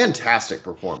 Fantastic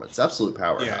performance, absolute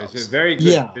powerhouse. Yeah, it's a very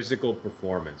good physical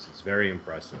performance. It's very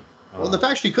impressive. Well, the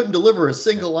fact she couldn't deliver a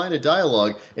single line of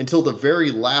dialogue until the very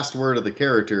last word of the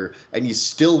character, and you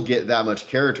still get that much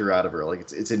character out of her. Like,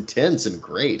 it's intense and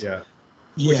great. Yeah.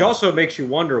 Which also makes you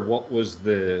wonder why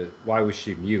was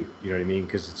she mute? You know what I mean?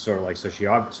 Because it's sort of like so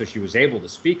she was able to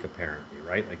speak apparently,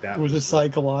 right? Like that. It was a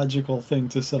psychological thing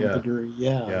to some degree.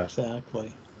 Yeah,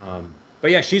 exactly.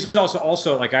 But yeah, she's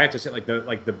also like, I have to say, like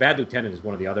the Bad Lieutenant is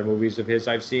one of the other movies of his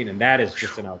I've seen, and that is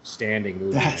just an outstanding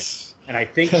movie. Yes. And I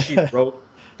think she wrote.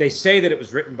 They say that it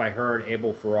was written by her and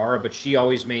Abel Ferrara, but she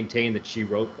always maintained that she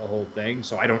wrote the whole thing.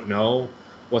 So I don't know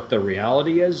what the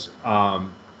reality is.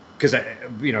 Because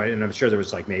and I'm sure there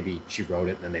was like maybe she wrote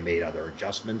it and then they made other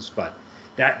adjustments, but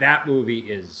that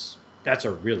movie that's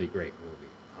a really great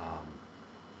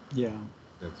movie.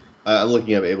 I'm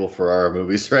looking up Abel Ferrara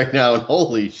movies right now, and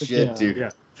holy shit, dude! Yeah.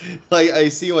 Like, I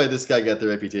see why this guy got the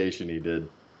reputation he did.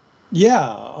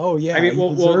 Yeah. Oh yeah. I mean,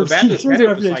 the Bad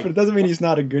Lieutenant was like, but it doesn't mean he's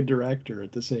not a good director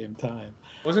at the same time.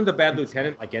 Wasn't the Bad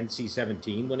Lieutenant like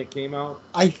NC-17 when it came out?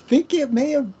 I think it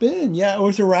may have been. Yeah, it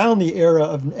was around the era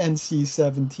of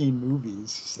NC-17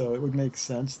 movies, so it would make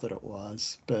sense that it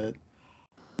was. But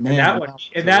man,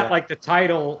 like the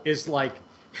title is like,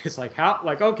 it's like how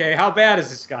bad is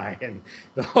this guy? And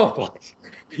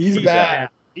he's bad.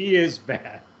 He is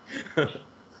bad.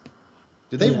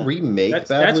 Did they remake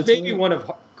Bad Lieutenant? That's maybe one of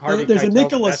Harvey There's Keitel's a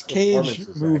Nicolas Cage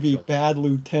movie, actually. Bad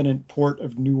Lieutenant, Port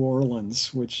of New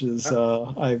Orleans, which is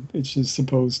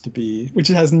supposed to be, which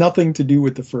has nothing to do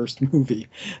with the first movie.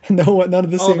 None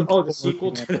of the same. The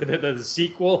sequel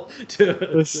to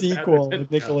the sequel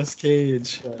with Nicolas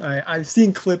Cage. I've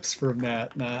seen clips from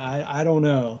that, and I don't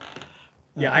know.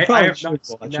 Yeah, I have not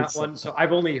seen that one, so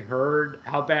I've only heard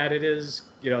how bad it is,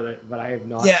 but I have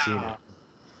not seen it.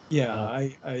 Yeah,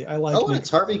 I like. Oh, it's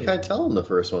Harvey Keitel in the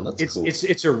first one. That's cool.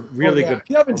 It's a really good. If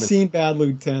you haven't seen Bad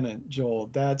Lieutenant, Joel,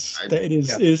 it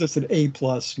is just an A+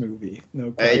 movie.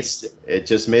 No question. It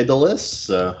just made the list.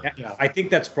 So. Yeah, I think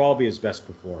that's probably his best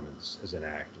performance as an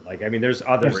actor. Like, I mean, there's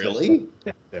others. Really?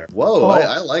 There. Whoa,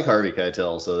 I like Harvey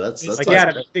Keitel, so that's like,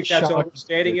 Adam, do you think that's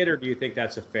overstating it, or do you think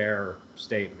that's a fair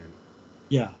statement?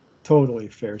 Yeah, totally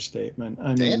fair statement.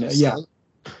 I mean,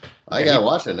 I gotta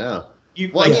watch it now.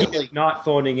 He's not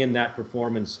phoning in that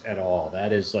performance at all.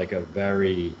 That is like a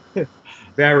very,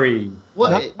 very.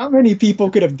 Not many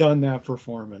people could have done that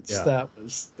performance. Yeah.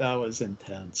 That was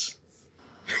intense.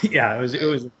 Yeah, it was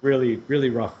a really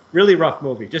rough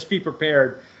movie. Just be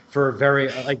prepared for very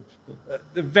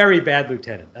the very bad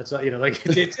lieutenant. That's like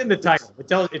it's in the title. It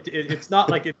tells it's not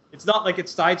like it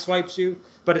sideswipes you,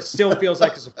 but it still feels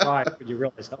like a surprise when you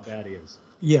realize how bad he is.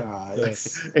 Yeah,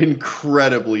 it's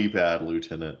incredibly bad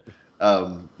lieutenant.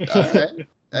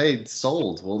 I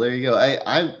sold. Well, there you go.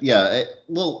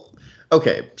 Well,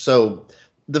 okay. So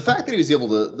the fact that he was able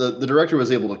to, the director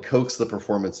was able to coax the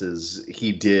performances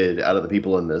he did out of the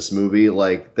people in this movie,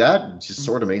 like that just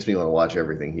sort of makes me want to watch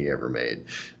everything he ever made.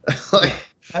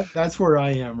 That's where I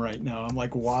am right now. I'm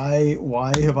like, why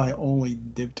have I only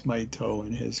dipped my toe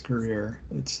in his career?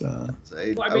 It's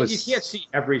you can't see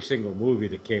every single movie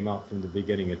that came out from the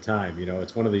beginning of time.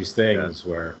 It's one of these things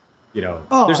where.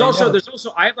 There's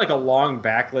also I have like a long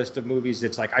backlist of movies.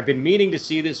 It's like I've been meaning to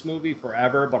see this movie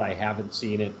forever, but I haven't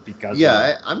seen it because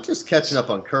I'm just catching up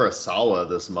on Kurosawa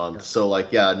this month. So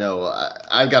I've got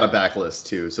a backlist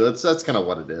too. So that's kind of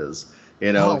what it is,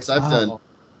 because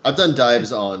I've done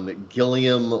dives on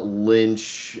Gilliam,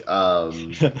 Lynch.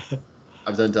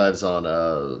 I've done dives on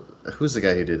who's the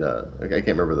guy who did I can't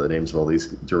remember the names of all these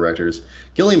directors.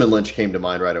 Gilliam and Lynch came to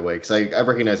mind right away because I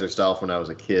recognized their style from when I was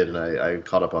a kid, and I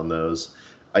caught up on those.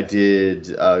 I did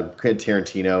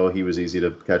Tarantino. He was easy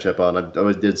to catch up on.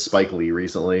 I did Spike Lee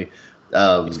recently.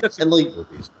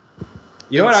 Movies.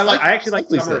 You know what? I actually like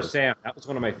Summer of Sam. That was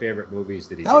one of my favorite movies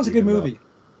that he did. That was a good movie.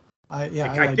 I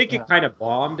think it kind of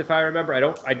bombed, if I remember.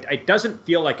 It doesn't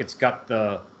feel like it's got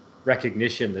the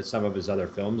recognition that some of his other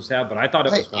films have, but I thought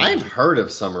it was. I've heard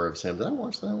of Summer of Sam. Did I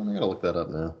watch that one? I gotta look that up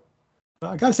now.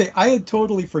 I gotta say, I had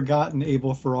totally forgotten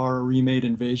Abel Ferrara remade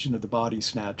Invasion of the Body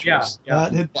Snatchers.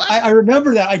 Yeah. I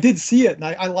remember that. I did see it, and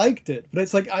I liked it, but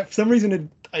it's like for some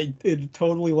reason it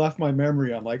totally left my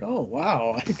memory. I'm like, oh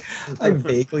wow, I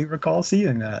vaguely recall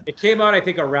seeing that. It came out, I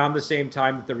think, around the same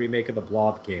time that the remake of The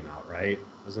Blob came out, right?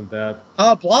 Wasn't that?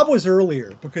 Blob was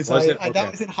earlier because that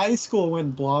was in high school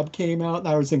when Blob came out, and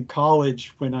I was in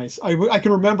college when I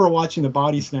can remember watching the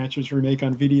Body Snatchers remake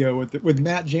on video with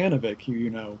Matt Janovic, who you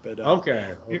know. But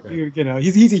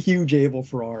he's a huge Abel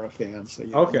Ferrara fan, so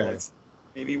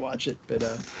maybe watch it. But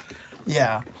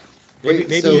yeah.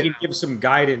 Maybe you can give some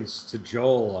guidance to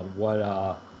Joel on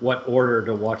what order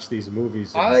to watch these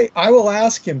movies. I will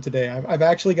ask him today. I've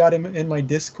actually got him in my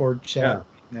Discord chat. Yeah.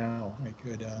 Now I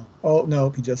could. Oh no,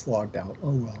 he just logged out.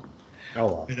 Oh well. Oh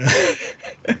well.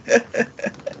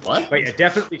 What? But yeah,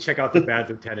 definitely check out The Bad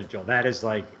Lieutenant, Joel. That is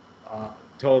like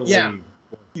totally worth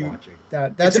watching.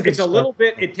 It's a little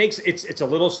bit. It's a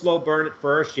little slow burn at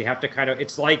first. You have to kind of.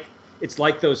 It's like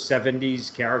those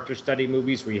 70s character study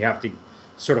movies where you have to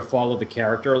sort of follow the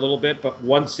character a little bit. But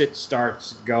once it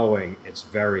starts going, it's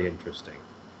very interesting.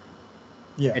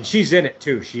 Yeah. And she's in it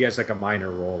too. She has like a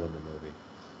minor role in the movie.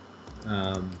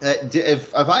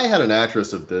 If I had an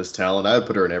actress of this talent, I would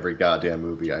put her in every goddamn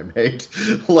movie I made.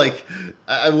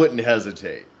 I wouldn't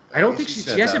hesitate. I don't think she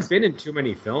hasn't been in too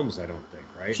many films. I don't think,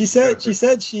 right? She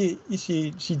said she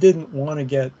didn't want to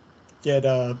get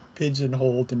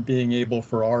pigeonholed in being Abel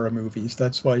Ferrara movies.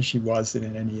 That's why she wasn't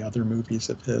in any other movies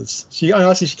of his. She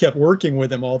kept working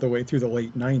with him all the way through the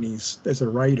late 90s as a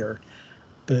writer,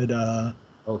 but.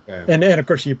 Okay. And of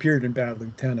course she appeared in Bad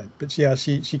Lieutenant, but yeah,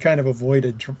 she kind of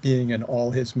avoided being in all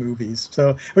his movies.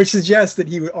 So, which suggests that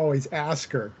he would always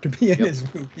ask her to be in his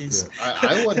movies. Yeah.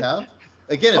 I would have.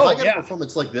 Again, if I got a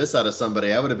performance like this out of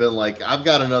somebody, I would have been like, I've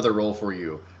got another role for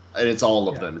you, and it's all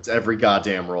of them. It's every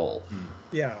goddamn role.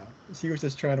 Yeah, she was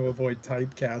just trying to avoid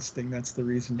typecasting. That's the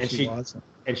reason she wasn't.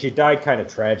 And she died kind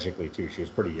of tragically too. She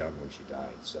was pretty young when she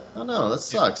died. So. Oh no, that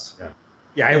sucks. Yeah.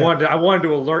 Yeah, I wanted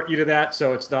to alert you to that,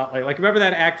 so it's not like remember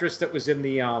that actress that was in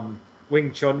the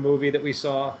Wing Chun movie that we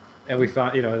saw, and we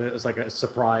found it was like a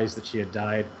surprise that she had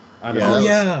died.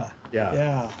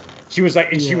 Yeah. She was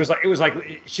like, and she was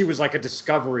like a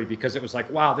discovery because it was like,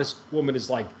 wow, this woman is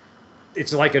like,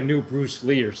 it's like a new Bruce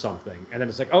Lee or something, and then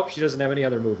it's like, oh, she doesn't have any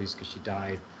other movies because she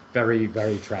died very,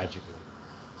 very tragically.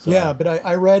 So. Yeah, but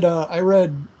I read her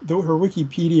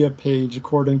Wikipedia page.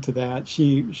 According to that,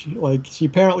 she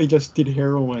apparently just did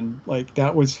heroin. Like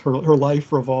that was her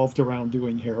life revolved around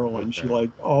doing heroin. Okay.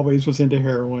 She always was into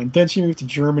heroin. Then she moved to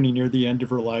Germany near the end of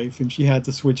her life, and she had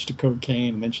to switch to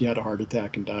cocaine. And then she had a heart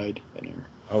attack and died in there.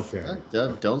 Okay.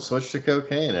 Don't switch to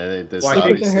cocaine. I think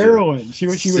the heroin. She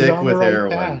was on the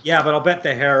right path. Yeah, but I'll bet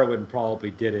the heroin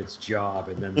probably did its job,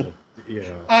 and then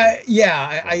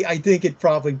I think it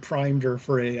probably primed her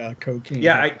for a cocaine.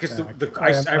 Yeah, because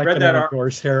I read that.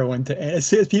 Endorse heroin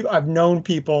to I've known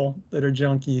people that are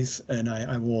junkies, and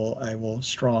I will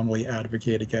strongly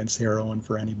advocate against heroin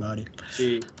for anybody.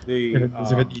 Does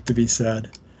it need to be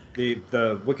said?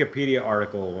 the Wikipedia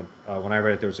article, when I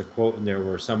read it, there was a quote in there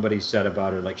where somebody said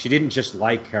about her, like, she didn't just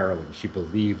like heroin, she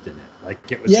believed in it.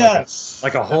 Like, it was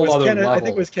like a whole other level. I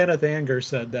think it was Kenneth Anger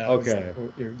said that. Okay.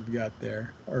 You got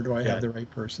there. Or do I have the right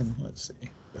person? Let's see.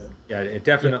 But, yeah, it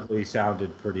definitely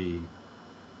sounded pretty,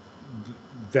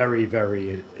 very,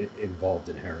 very involved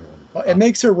in heroin. Well, it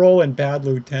makes her role in Bad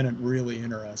Lieutenant really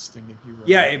interesting. If you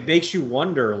yeah, it makes you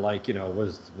wonder, like,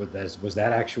 was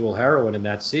that actual heroin in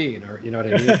that scene, or you know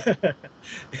what I mean?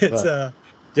 It's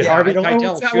did Harvey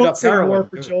Keitel shoot up heroin?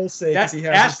 For Joel's sake,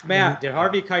 ask Matt. Did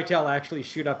Harvey Keitel actually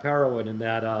shoot up heroin in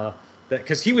that?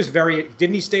 Because he was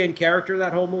didn't he stay in character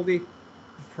that whole movie?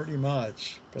 Pretty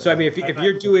much. So I mean, if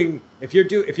you're doing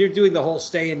the whole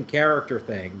stay in character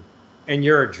thing, and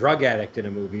you're a drug addict in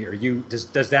a movie,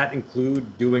 does that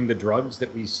include doing the drugs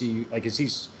that we see? Like, is he?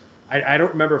 I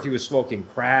don't remember if he was smoking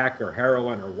crack or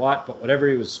heroin or what, but whatever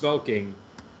he was smoking,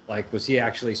 like, was he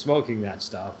actually smoking that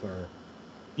stuff, or?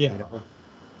 Yeah. You know?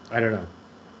 I don't know.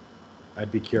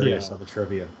 I'd be curious on the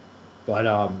trivia, but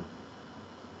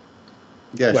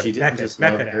yeah, she didn't just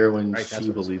smoke heroin; right?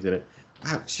 She believed in it.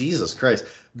 Wow, Jesus Christ!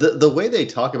 The way they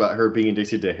talk about her being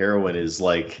addicted to heroin is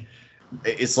like,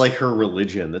 it's like her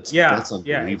religion. That's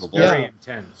unbelievable. Yeah, it's very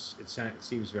intense. It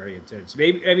seems very intense.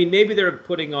 Maybe they're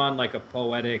putting on like a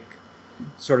poetic,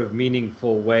 sort of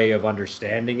meaningful way of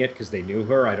understanding it because they knew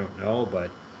her. I don't know,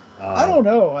 but I don't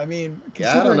know. I mean,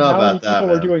 I don't know how many about that.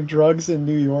 People are doing drugs in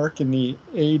New York in the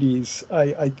 '80s.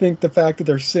 I think the fact that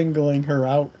they're singling her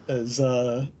out as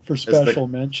for special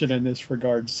mention in this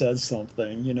regard says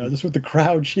something. You know, just with the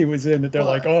crowd she was in, that they're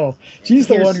like, oh, she's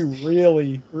the one who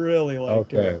really, really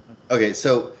liked her. Okay,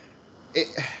 so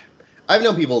I've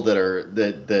known people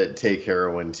that take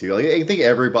heroin too. Like, I think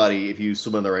everybody, if you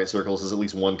swim in the right circles, is at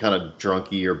least one kind of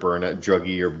druggie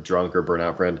or drunk or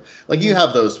burnout friend. Like, you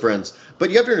have those friends, but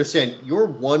you have to understand, your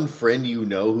one friend you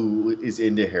know who is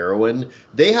into heroin,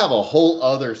 they have a whole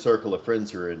other circle of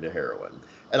friends who are into heroin.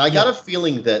 And I got a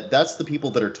feeling that that's the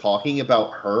people that are talking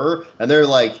about her, and they're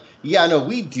like, yeah, no,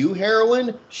 we do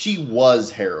heroin. She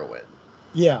was heroin.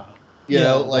 Yeah. You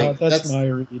know, like, that's my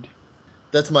read.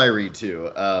 That's my read too.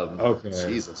 Okay.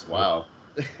 Jesus, wow.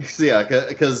 Yeah,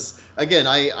 because again,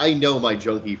 I know my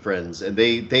junkie friends, and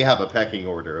they have a pecking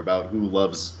order about who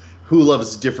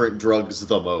loves different drugs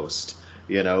the most.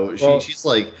 You know, she's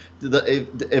like,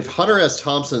 if Hunter S.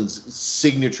 Thompson's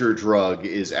signature drug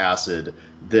is acid,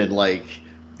 then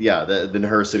then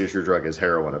her signature drug is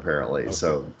heroin, apparently. Okay.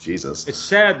 So, Jesus. It's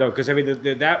sad, though, because, I mean,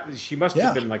 that she must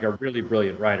have been, like, a really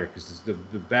brilliant writer, because the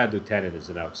Bad Lieutenant is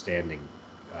an outstanding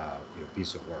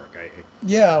piece of work.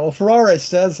 Well, Ferrara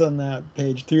says on that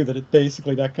page, too, that it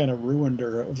basically, that kind of ruined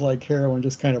her. It was like heroin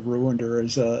just kind of ruined her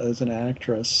as an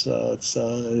actress.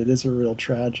 It is a real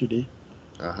tragedy.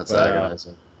 That's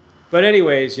agonizing. But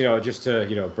anyways, just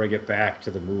to, bring it back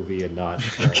to the movie and not...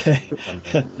 Okay.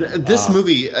 This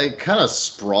movie kind of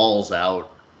sprawls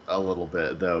out a little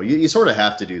bit, though. You sort of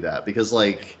have to do that because,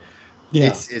 like,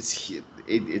 it's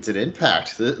an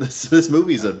impact. This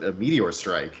movie's a meteor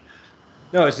strike.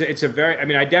 No, it's a very... I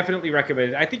mean, I definitely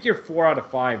recommend it. I think your 4 out of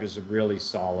 5 is a really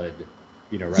solid...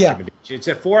 recommendation. It's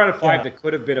a 4 out of 5 that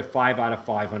could have been a 5 out of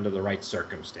 5 under the right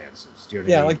circumstances. Do you know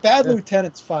what I mean? Like Bad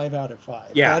Lieutenant's 5 out of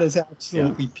 5. Yeah. That is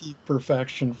absolutely peak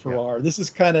perfection for R. This is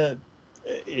kind of...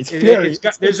 There's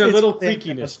a little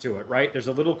creakiness to it, right? There's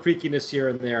a little creakiness here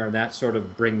and there, and that sort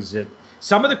of brings it...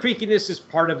 Some of the creakiness is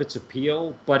part of its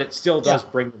appeal, but it still does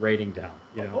bring the rating down.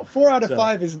 4 out of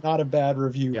 5 is not a bad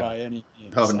review by any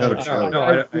means. Oh, no,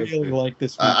 I really like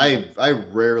this movie. I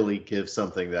rarely give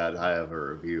something that high of a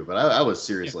review, but I was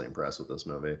seriously impressed with this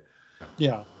movie.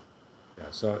 Yeah.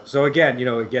 So again,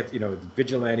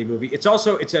 vigilante movie.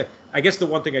 I guess the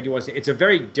one thing I do want to say, it's a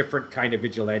very different kind of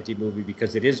vigilante movie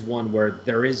because it is one where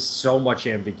there is so much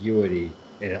ambiguity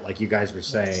in it, like you guys were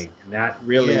saying, and that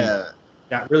really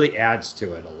adds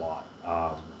to it a lot.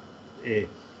 It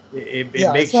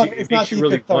makes you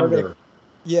really wonder.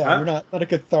 Yeah, you're not a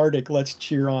cathartic. Let's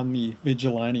cheer on the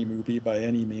vigilante movie by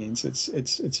any means.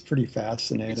 It's pretty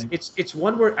fascinating. It's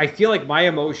one where I feel like my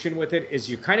emotion with it is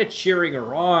you're kind of cheering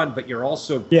her on, but you're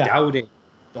also doubting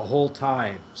the whole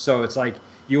time. So it's like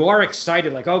you are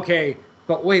excited, like, okay,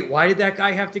 but wait, why did that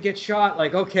guy have to get shot?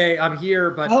 Like, okay, I'm here,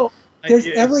 but there's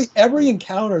every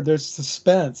encounter. There's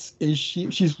suspense.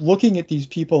 She's looking at these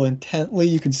people intently.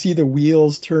 You can see the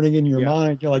wheels turning in your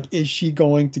mind. You're like, is she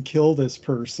going to kill this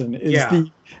person? Is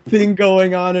the thing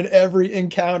going on in every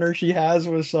encounter she has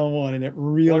with someone? And it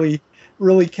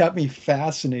really kept me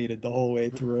fascinated the whole way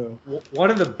through.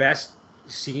 One of the best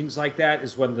scenes like that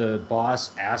is when the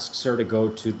boss asks her to go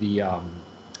to the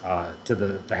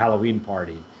Halloween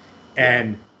party,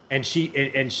 and and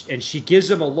she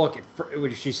gives him a look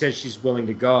when she says she's willing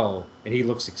to go, and he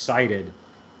looks excited.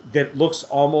 That looks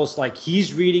almost like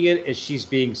he's reading it as she's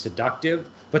being seductive,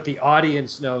 but the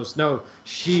audience knows, no,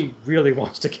 she really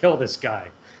wants to kill this guy.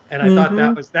 And I thought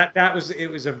it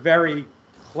was a very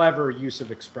clever use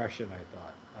of expression, I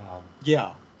thought.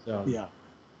 Yeah.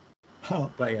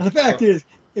 But the fact is,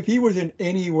 if he was in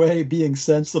any way being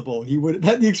sensible, he would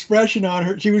have the expression on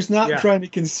her. She was not trying to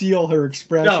conceal her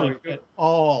expression at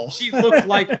all. She looked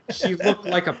like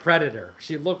a predator.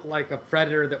 She looked like a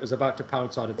predator that was about to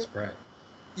pounce on its prey.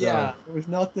 Yeah, there was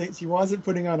nothing. She wasn't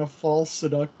putting on a false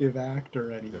seductive act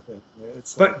or anything.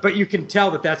 But you can tell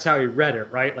that that's how he read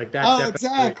it, right? Like that. Oh,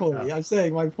 exactly. I'm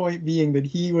saying my point being that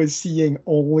he was seeing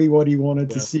only what he wanted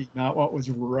to see, not what was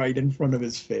right in front of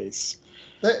his face.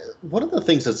 One of the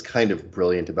things that's kind of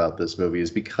brilliant about this movie is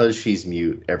because she's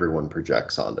mute, everyone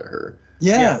projects onto her.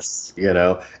 Yes. You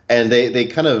know, and they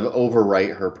kind of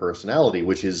overwrite her personality,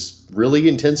 which is really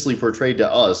intensely portrayed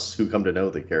to us who come to know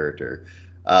the character.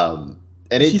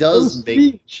 And it does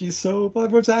make she's so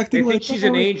what's acting they think like she's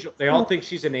an angel. They all think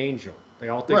she's an angel. They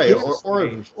all think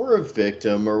or a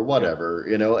victim or whatever,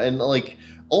 you know, and like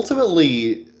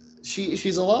ultimately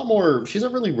she's a lot more, she's a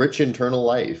really rich internal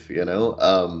life, you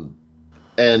know.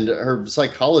 And her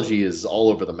psychology is all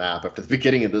over the map after the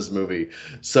beginning of this movie.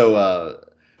 So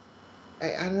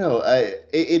I don't know.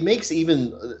 It makes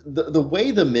even the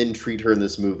way the men treat her in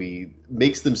this movie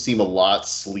makes them seem a lot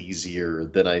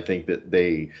sleazier than I think that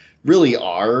they really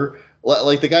are.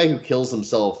 Like the guy who kills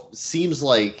himself seems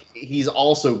like he's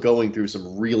also going through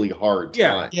some really hard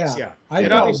times. Yeah. I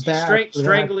know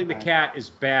strangling the cat is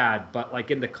bad, but like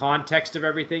in the context of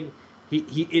everything,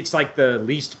 he it's like the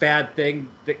least bad thing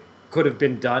that could have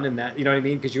been done in that. You know what I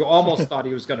mean? Because you almost thought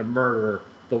he was going to murder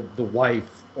the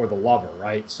wife or the lover,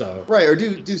 right? So or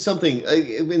do something.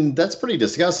 I mean, that's pretty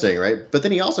disgusting, right? But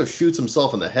then he also shoots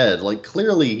himself in the head. Like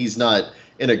clearly he's not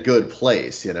in a good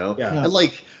place, you know. Yeah. And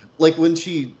like when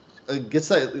she gets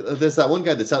there's that one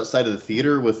guy that's outside of the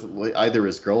theater with either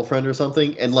his girlfriend or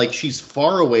something, and like she's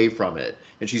far away from it,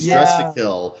 and she's dressed to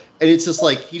kill, and it's just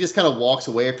like he just kind of walks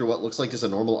away after what looks like just a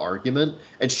normal argument,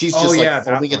 and she's just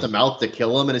foaming at the mouth to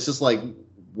kill him, and it's just like,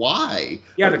 why?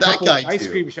 Yeah, the couple of ice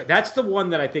cream shop. That's the one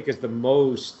that I think is the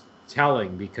most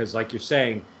telling, because like you're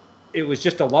saying, it was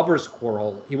just a lover's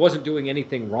quarrel. He wasn't doing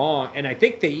anything wrong, and I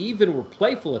think they even were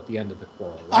playful at the end of the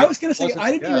quarrel. Right? I was going to say,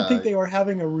 I didn't even think they were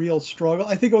having a real struggle.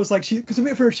 I think it was like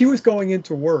because she was going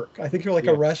into work. I think it was like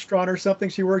a restaurant or something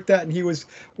she worked at, and he was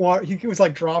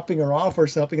like dropping her off or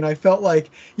something. And I felt like,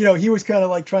 you know, he was kind of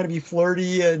like trying to be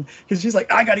flirty, and because she's like,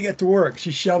 I got to get to work.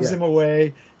 She shoves him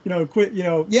away. You know, quit. You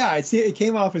know, I see. It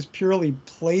came off as purely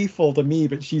playful to me,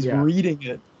 but she's reading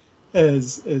it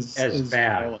as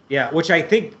bad. Violent. Yeah, which I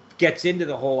think gets into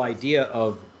the whole idea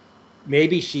of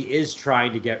maybe she is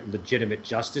trying to get legitimate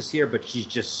justice here, but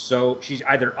she's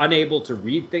either unable to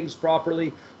read things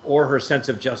properly, or her sense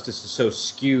of justice is so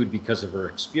skewed because of her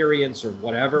experience or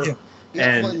whatever.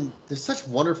 And there's such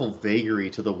wonderful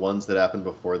vagary to the ones that happened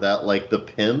before that, like the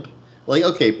pimp. Like,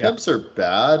 okay, pimps are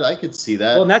bad. I could see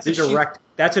that. Well, and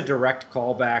that's a direct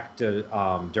callback to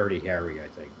Dirty Harry, I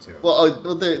think, too.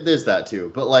 Well, there's that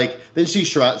too. But like, then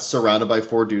she's surrounded by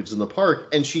 4 dudes in the park,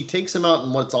 and she takes him out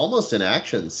in what's almost an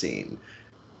action scene.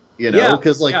 You know,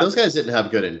 because those guys didn't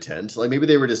have good intent. Like maybe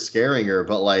they were just scaring her,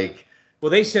 but like. Well,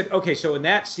 they said, okay, so in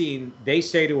that scene, they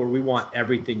say to her, "We want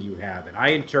everything you have," and I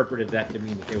interpreted that to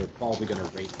mean that they were probably going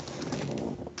to rape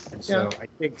her. And so I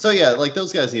think. So yeah, like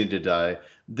those guys needed to die.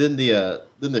 Then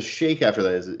the shake after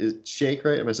that is shake,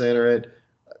 right? Am I saying it right?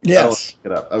 Yes.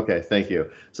 Get up. Okay, thank you.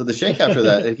 So the shake after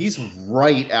that, and he's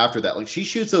right after that. Like she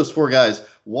shoots those 4 guys,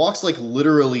 walks like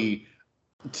literally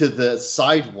to the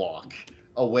sidewalk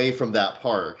away from that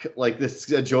park, like this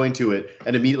adjoined to it,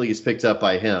 and immediately is picked up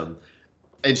by him.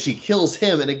 And she kills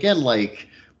him, and again, like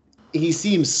he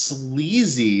seems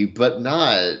sleazy but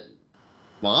not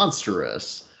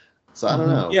monstrous. So I don't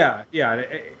know. Yeah.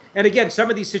 And again, some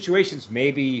of these situations,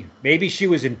 maybe she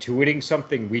was intuiting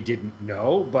something we didn't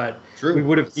know, but we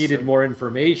would have needed more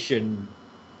information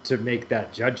to make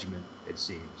that judgment, it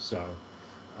seems. So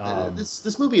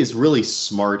this movie is really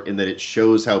smart in that it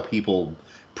shows how people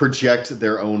project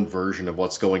their own version of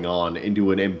what's going on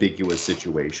into an ambiguous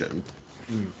situation.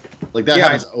 Like that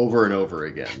happens over and over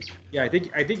again. Yeah, I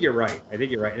think you're right.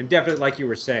 And definitely, like you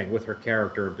were saying, with her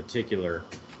character in particular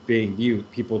being mute,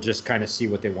 people just kind of see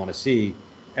what they want to see.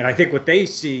 And I think what they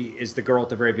see is the girl at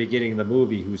the very beginning of the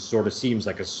movie who sort of seems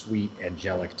like a sweet,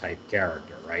 angelic type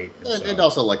character, right? And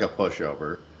also like a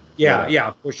pushover.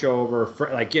 Yeah, pushover,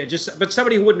 but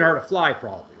somebody who wouldn't hurt a fly,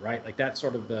 probably, right? Like that's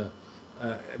sort of the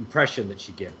impression that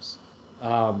she gives.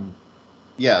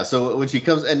 Yeah, so when she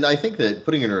comes, and I think that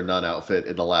putting in her nun outfit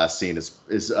in the last scene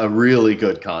is a really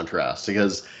good contrast,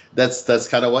 because that's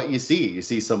kind of what you see. You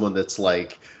see someone that's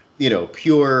like,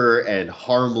 pure and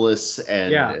harmless,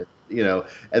 Yeah. and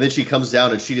and then she comes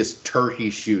down and she just turkey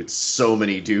shoots so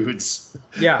many dudes.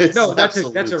 Yeah, It's no, that's a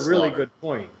absolute really slaughter. good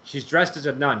point. She's dressed as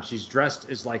a nun. She's dressed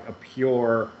as like a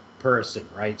pure person,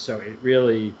 right? So it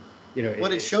really,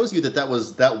 What it shows you that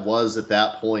was at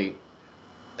that point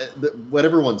what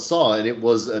everyone saw, and it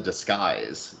was a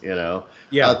disguise. Yeah,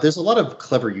 There's a lot of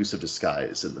clever use of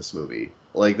disguise in this movie.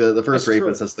 Like the first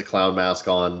rapist has the clown mask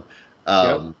on.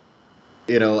 Yep.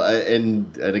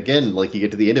 And again, like, you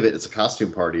get to the end of it, it's a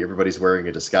costume party. Everybody's wearing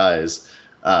a disguise.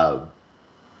 I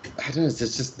don't know. It's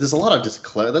just there's a lot of just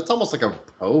that's almost like a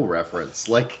Poe reference.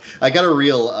 Like, I got a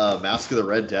real Mask of the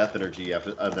Red Death energy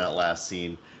after on that last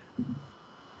scene.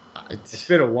 It's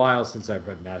been a while since I've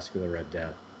read Mask of the Red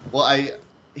Death. Well,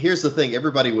 here's the thing: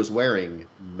 everybody was wearing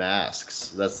masks.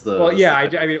 That's the. Well, yeah, I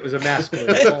mean, it was a mask.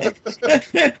 Yeah,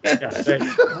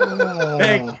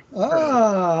 thank you.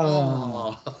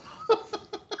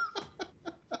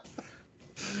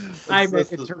 I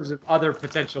meant in terms of other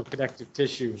potential connective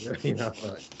tissue,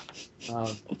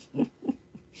 But,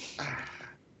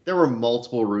 there were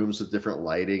multiple rooms with different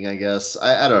lighting, I guess.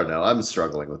 I don't know. I'm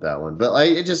struggling with that one, but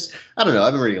I don't know.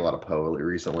 I've been reading a lot of Poe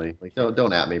recently. Like,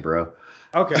 don't at me, bro.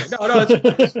 Okay, no,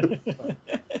 it's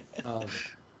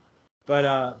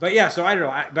but yeah. So I don't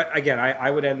know. But again,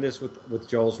 I would end this with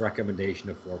Joel's recommendation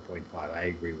of 4.5. I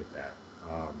agree with that.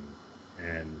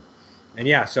 And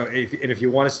yeah. So if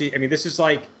you want to see, I mean, this is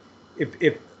like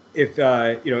if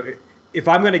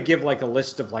I'm going to give like a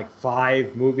list of like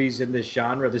 5 movies in this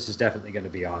genre, this is definitely going to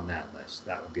be on that list.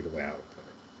 That would be the way I would put it.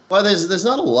 Well, there's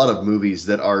not a lot of movies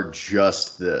that are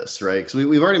just this, right? Because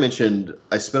we've already mentioned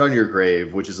I Spit on Your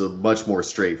Grave, which is a much more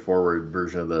straightforward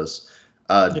version of this.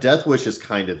 Death Wish is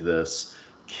kind of this.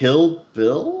 Kill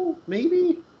Bill,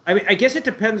 maybe? I mean, I guess it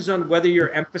depends on whether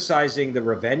you're emphasizing the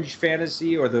revenge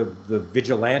fantasy or the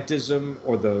vigilantism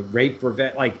or the rape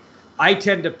revenge. Like, I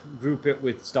tend to group it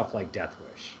with stuff like Death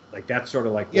Wish. Like, that's sort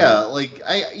of like... Yeah, like,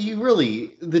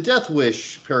 the Death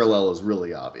Wish parallel is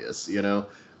really obvious, So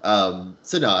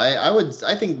no,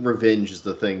 I think revenge is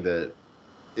the thing that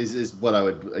is what I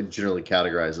would generally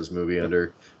categorize this movie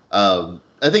under.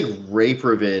 I think rape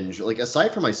revenge, like,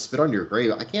 aside from I Spit on Your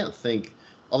Grave, I can't think,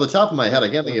 off the top of my head, I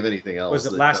can't think of anything else. Was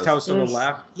it Last House on the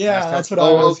Left? Yeah, that's what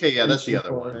I was. Oh, okay, yeah, that's the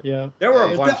other one. Yeah, there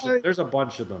were there's a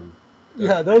bunch of them.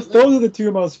 Yeah, those are the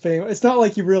 2 most famous. It's not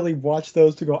like you really watch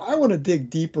those to go, I want to dig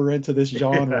deeper into this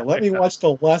genre. Let me watch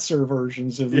the lesser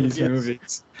versions of these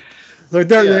movies. So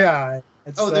there's wait.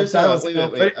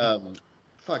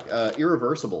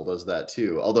 Irreversible does that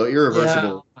too. Although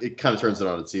Irreversible, it kind of turns it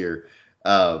on its ear.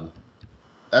 God.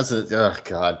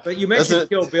 But you mentioned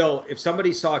Kill Bill. If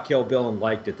somebody saw Kill Bill and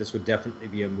liked it, this would definitely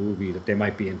be a movie that they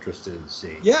might be interested in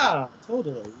seeing. Yeah,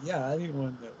 totally. Yeah,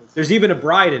 anyone that was. There's even a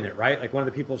bride in it, right? Like, one of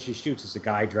the people she shoots is a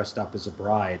guy dressed up as a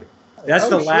bride. That's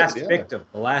the last victim.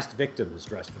 The last victim is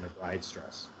dressed in a bride's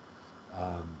dress.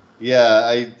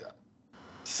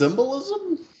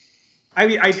 Symbolism? I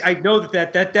mean, I know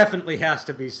that definitely has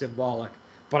to be symbolic,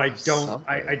 but I don't.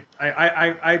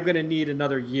 I'm going to need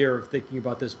another year of thinking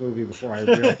about this movie before I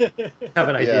really have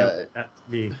an idea what that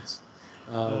means.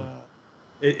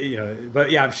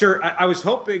 But yeah, I'm sure. I was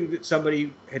hoping that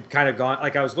somebody had kind of gone.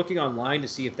 Like, I was looking online to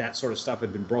see if that sort of stuff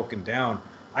had been broken down.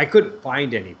 I couldn't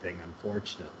find anything,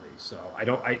 unfortunately. So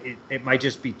it might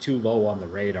just be too low on the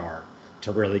radar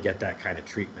to really get that kind of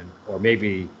treatment, or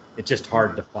maybe it's just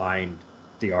hard to find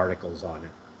the articles on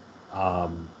it.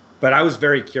 But I was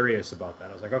very curious about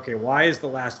that. I was like, okay, why is the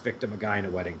last victim a guy in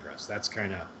a wedding dress? That's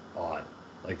kind of odd.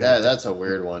 Like, that's a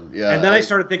weird one. Yeah. And then I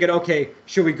started thinking, okay,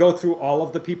 should we go through all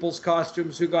of the people's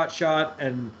costumes who got shot?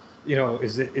 And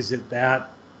is it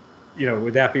that,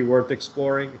 would that be worth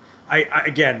exploring?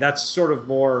 Again, that's sort of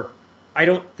more. I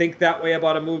don't think that way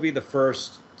about a movie. The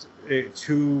first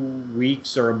 2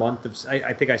 weeks or a month of,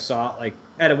 I think I saw it. Like,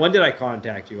 Adam, when did I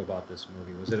contact you about this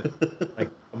movie? Was it like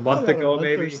a month ago,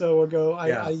 maybe? Or so ago.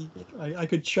 Yeah. I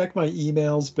could check my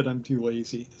emails, but I'm too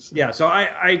lazy. So yeah, so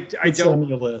I don't. On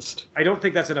the list. I don't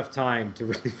think that's enough time to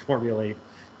really formulate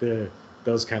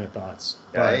those kind of thoughts.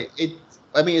 I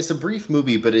mean, it's a brief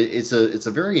movie, but it's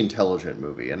a very intelligent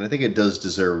movie, and I think it does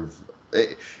deserve.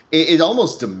 It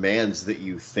almost demands that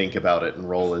you think about it and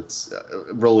roll it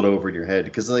over in your head,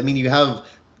 because I mean, you have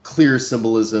clear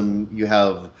symbolism, you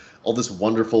have all this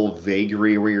wonderful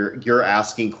vagary where you're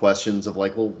asking questions of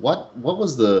like, well, what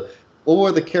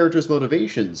were the characters'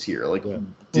 motivations here? Like,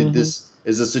 is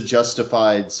this a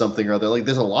justified something or other? Like,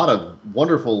 there's a lot of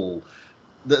wonderful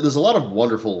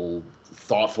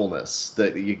thoughtfulness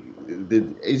that it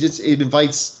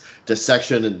invites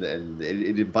dissection and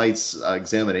it invites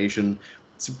examination.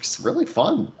 It's really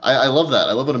fun. I love that.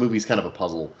 I love when a movie's kind of a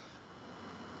puzzle.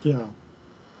 Yeah.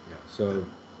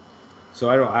 So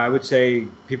I don't know. I would say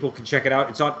people can check it out.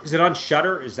 Is it on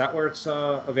Shudder? Is that where it's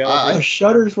available?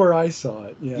 Shudder's where I saw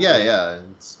it. Yeah. Yeah.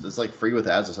 It's like free with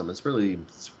ads or something. It's really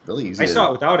easy. I saw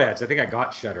it without ads. I think I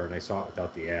got Shudder and I saw it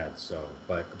without the ads. So,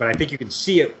 but I think you can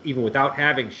see it even without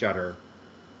having Shudder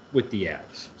with the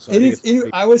ads. So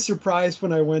I was surprised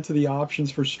when I went to the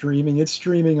options for streaming. It's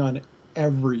streaming on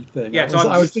everything. Yeah,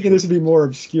 I was thinking this would be more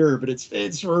obscure, but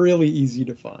it's really easy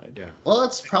to find. Yeah. Well,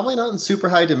 it's probably not in super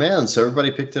high demand, so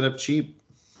everybody picked it up cheap.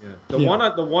 Yeah. The one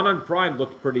on Prime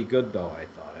looked pretty good though. I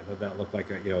thought that looked like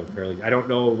fairly. I don't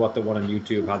know about the one on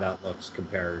YouTube how that looks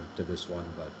compared to this one,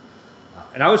 but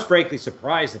and I was frankly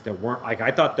surprised that there weren't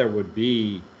I thought there would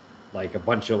be like a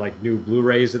bunch of like new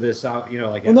Blu-rays of this out.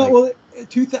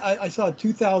 I saw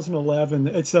 2011.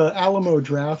 It's Alamo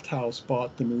Drafthouse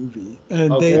bought the movie,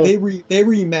 and they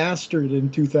remastered in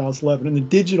 2011, and the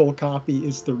digital copy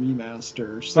is the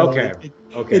remaster. So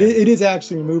it is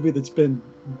actually a movie that's been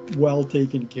well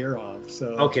taken care of.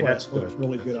 So that's good. It's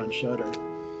really good on Shudder.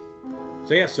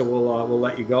 So we'll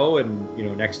let you go,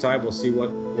 and next time we'll see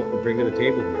what we bring to the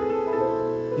table here.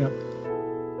 Yep.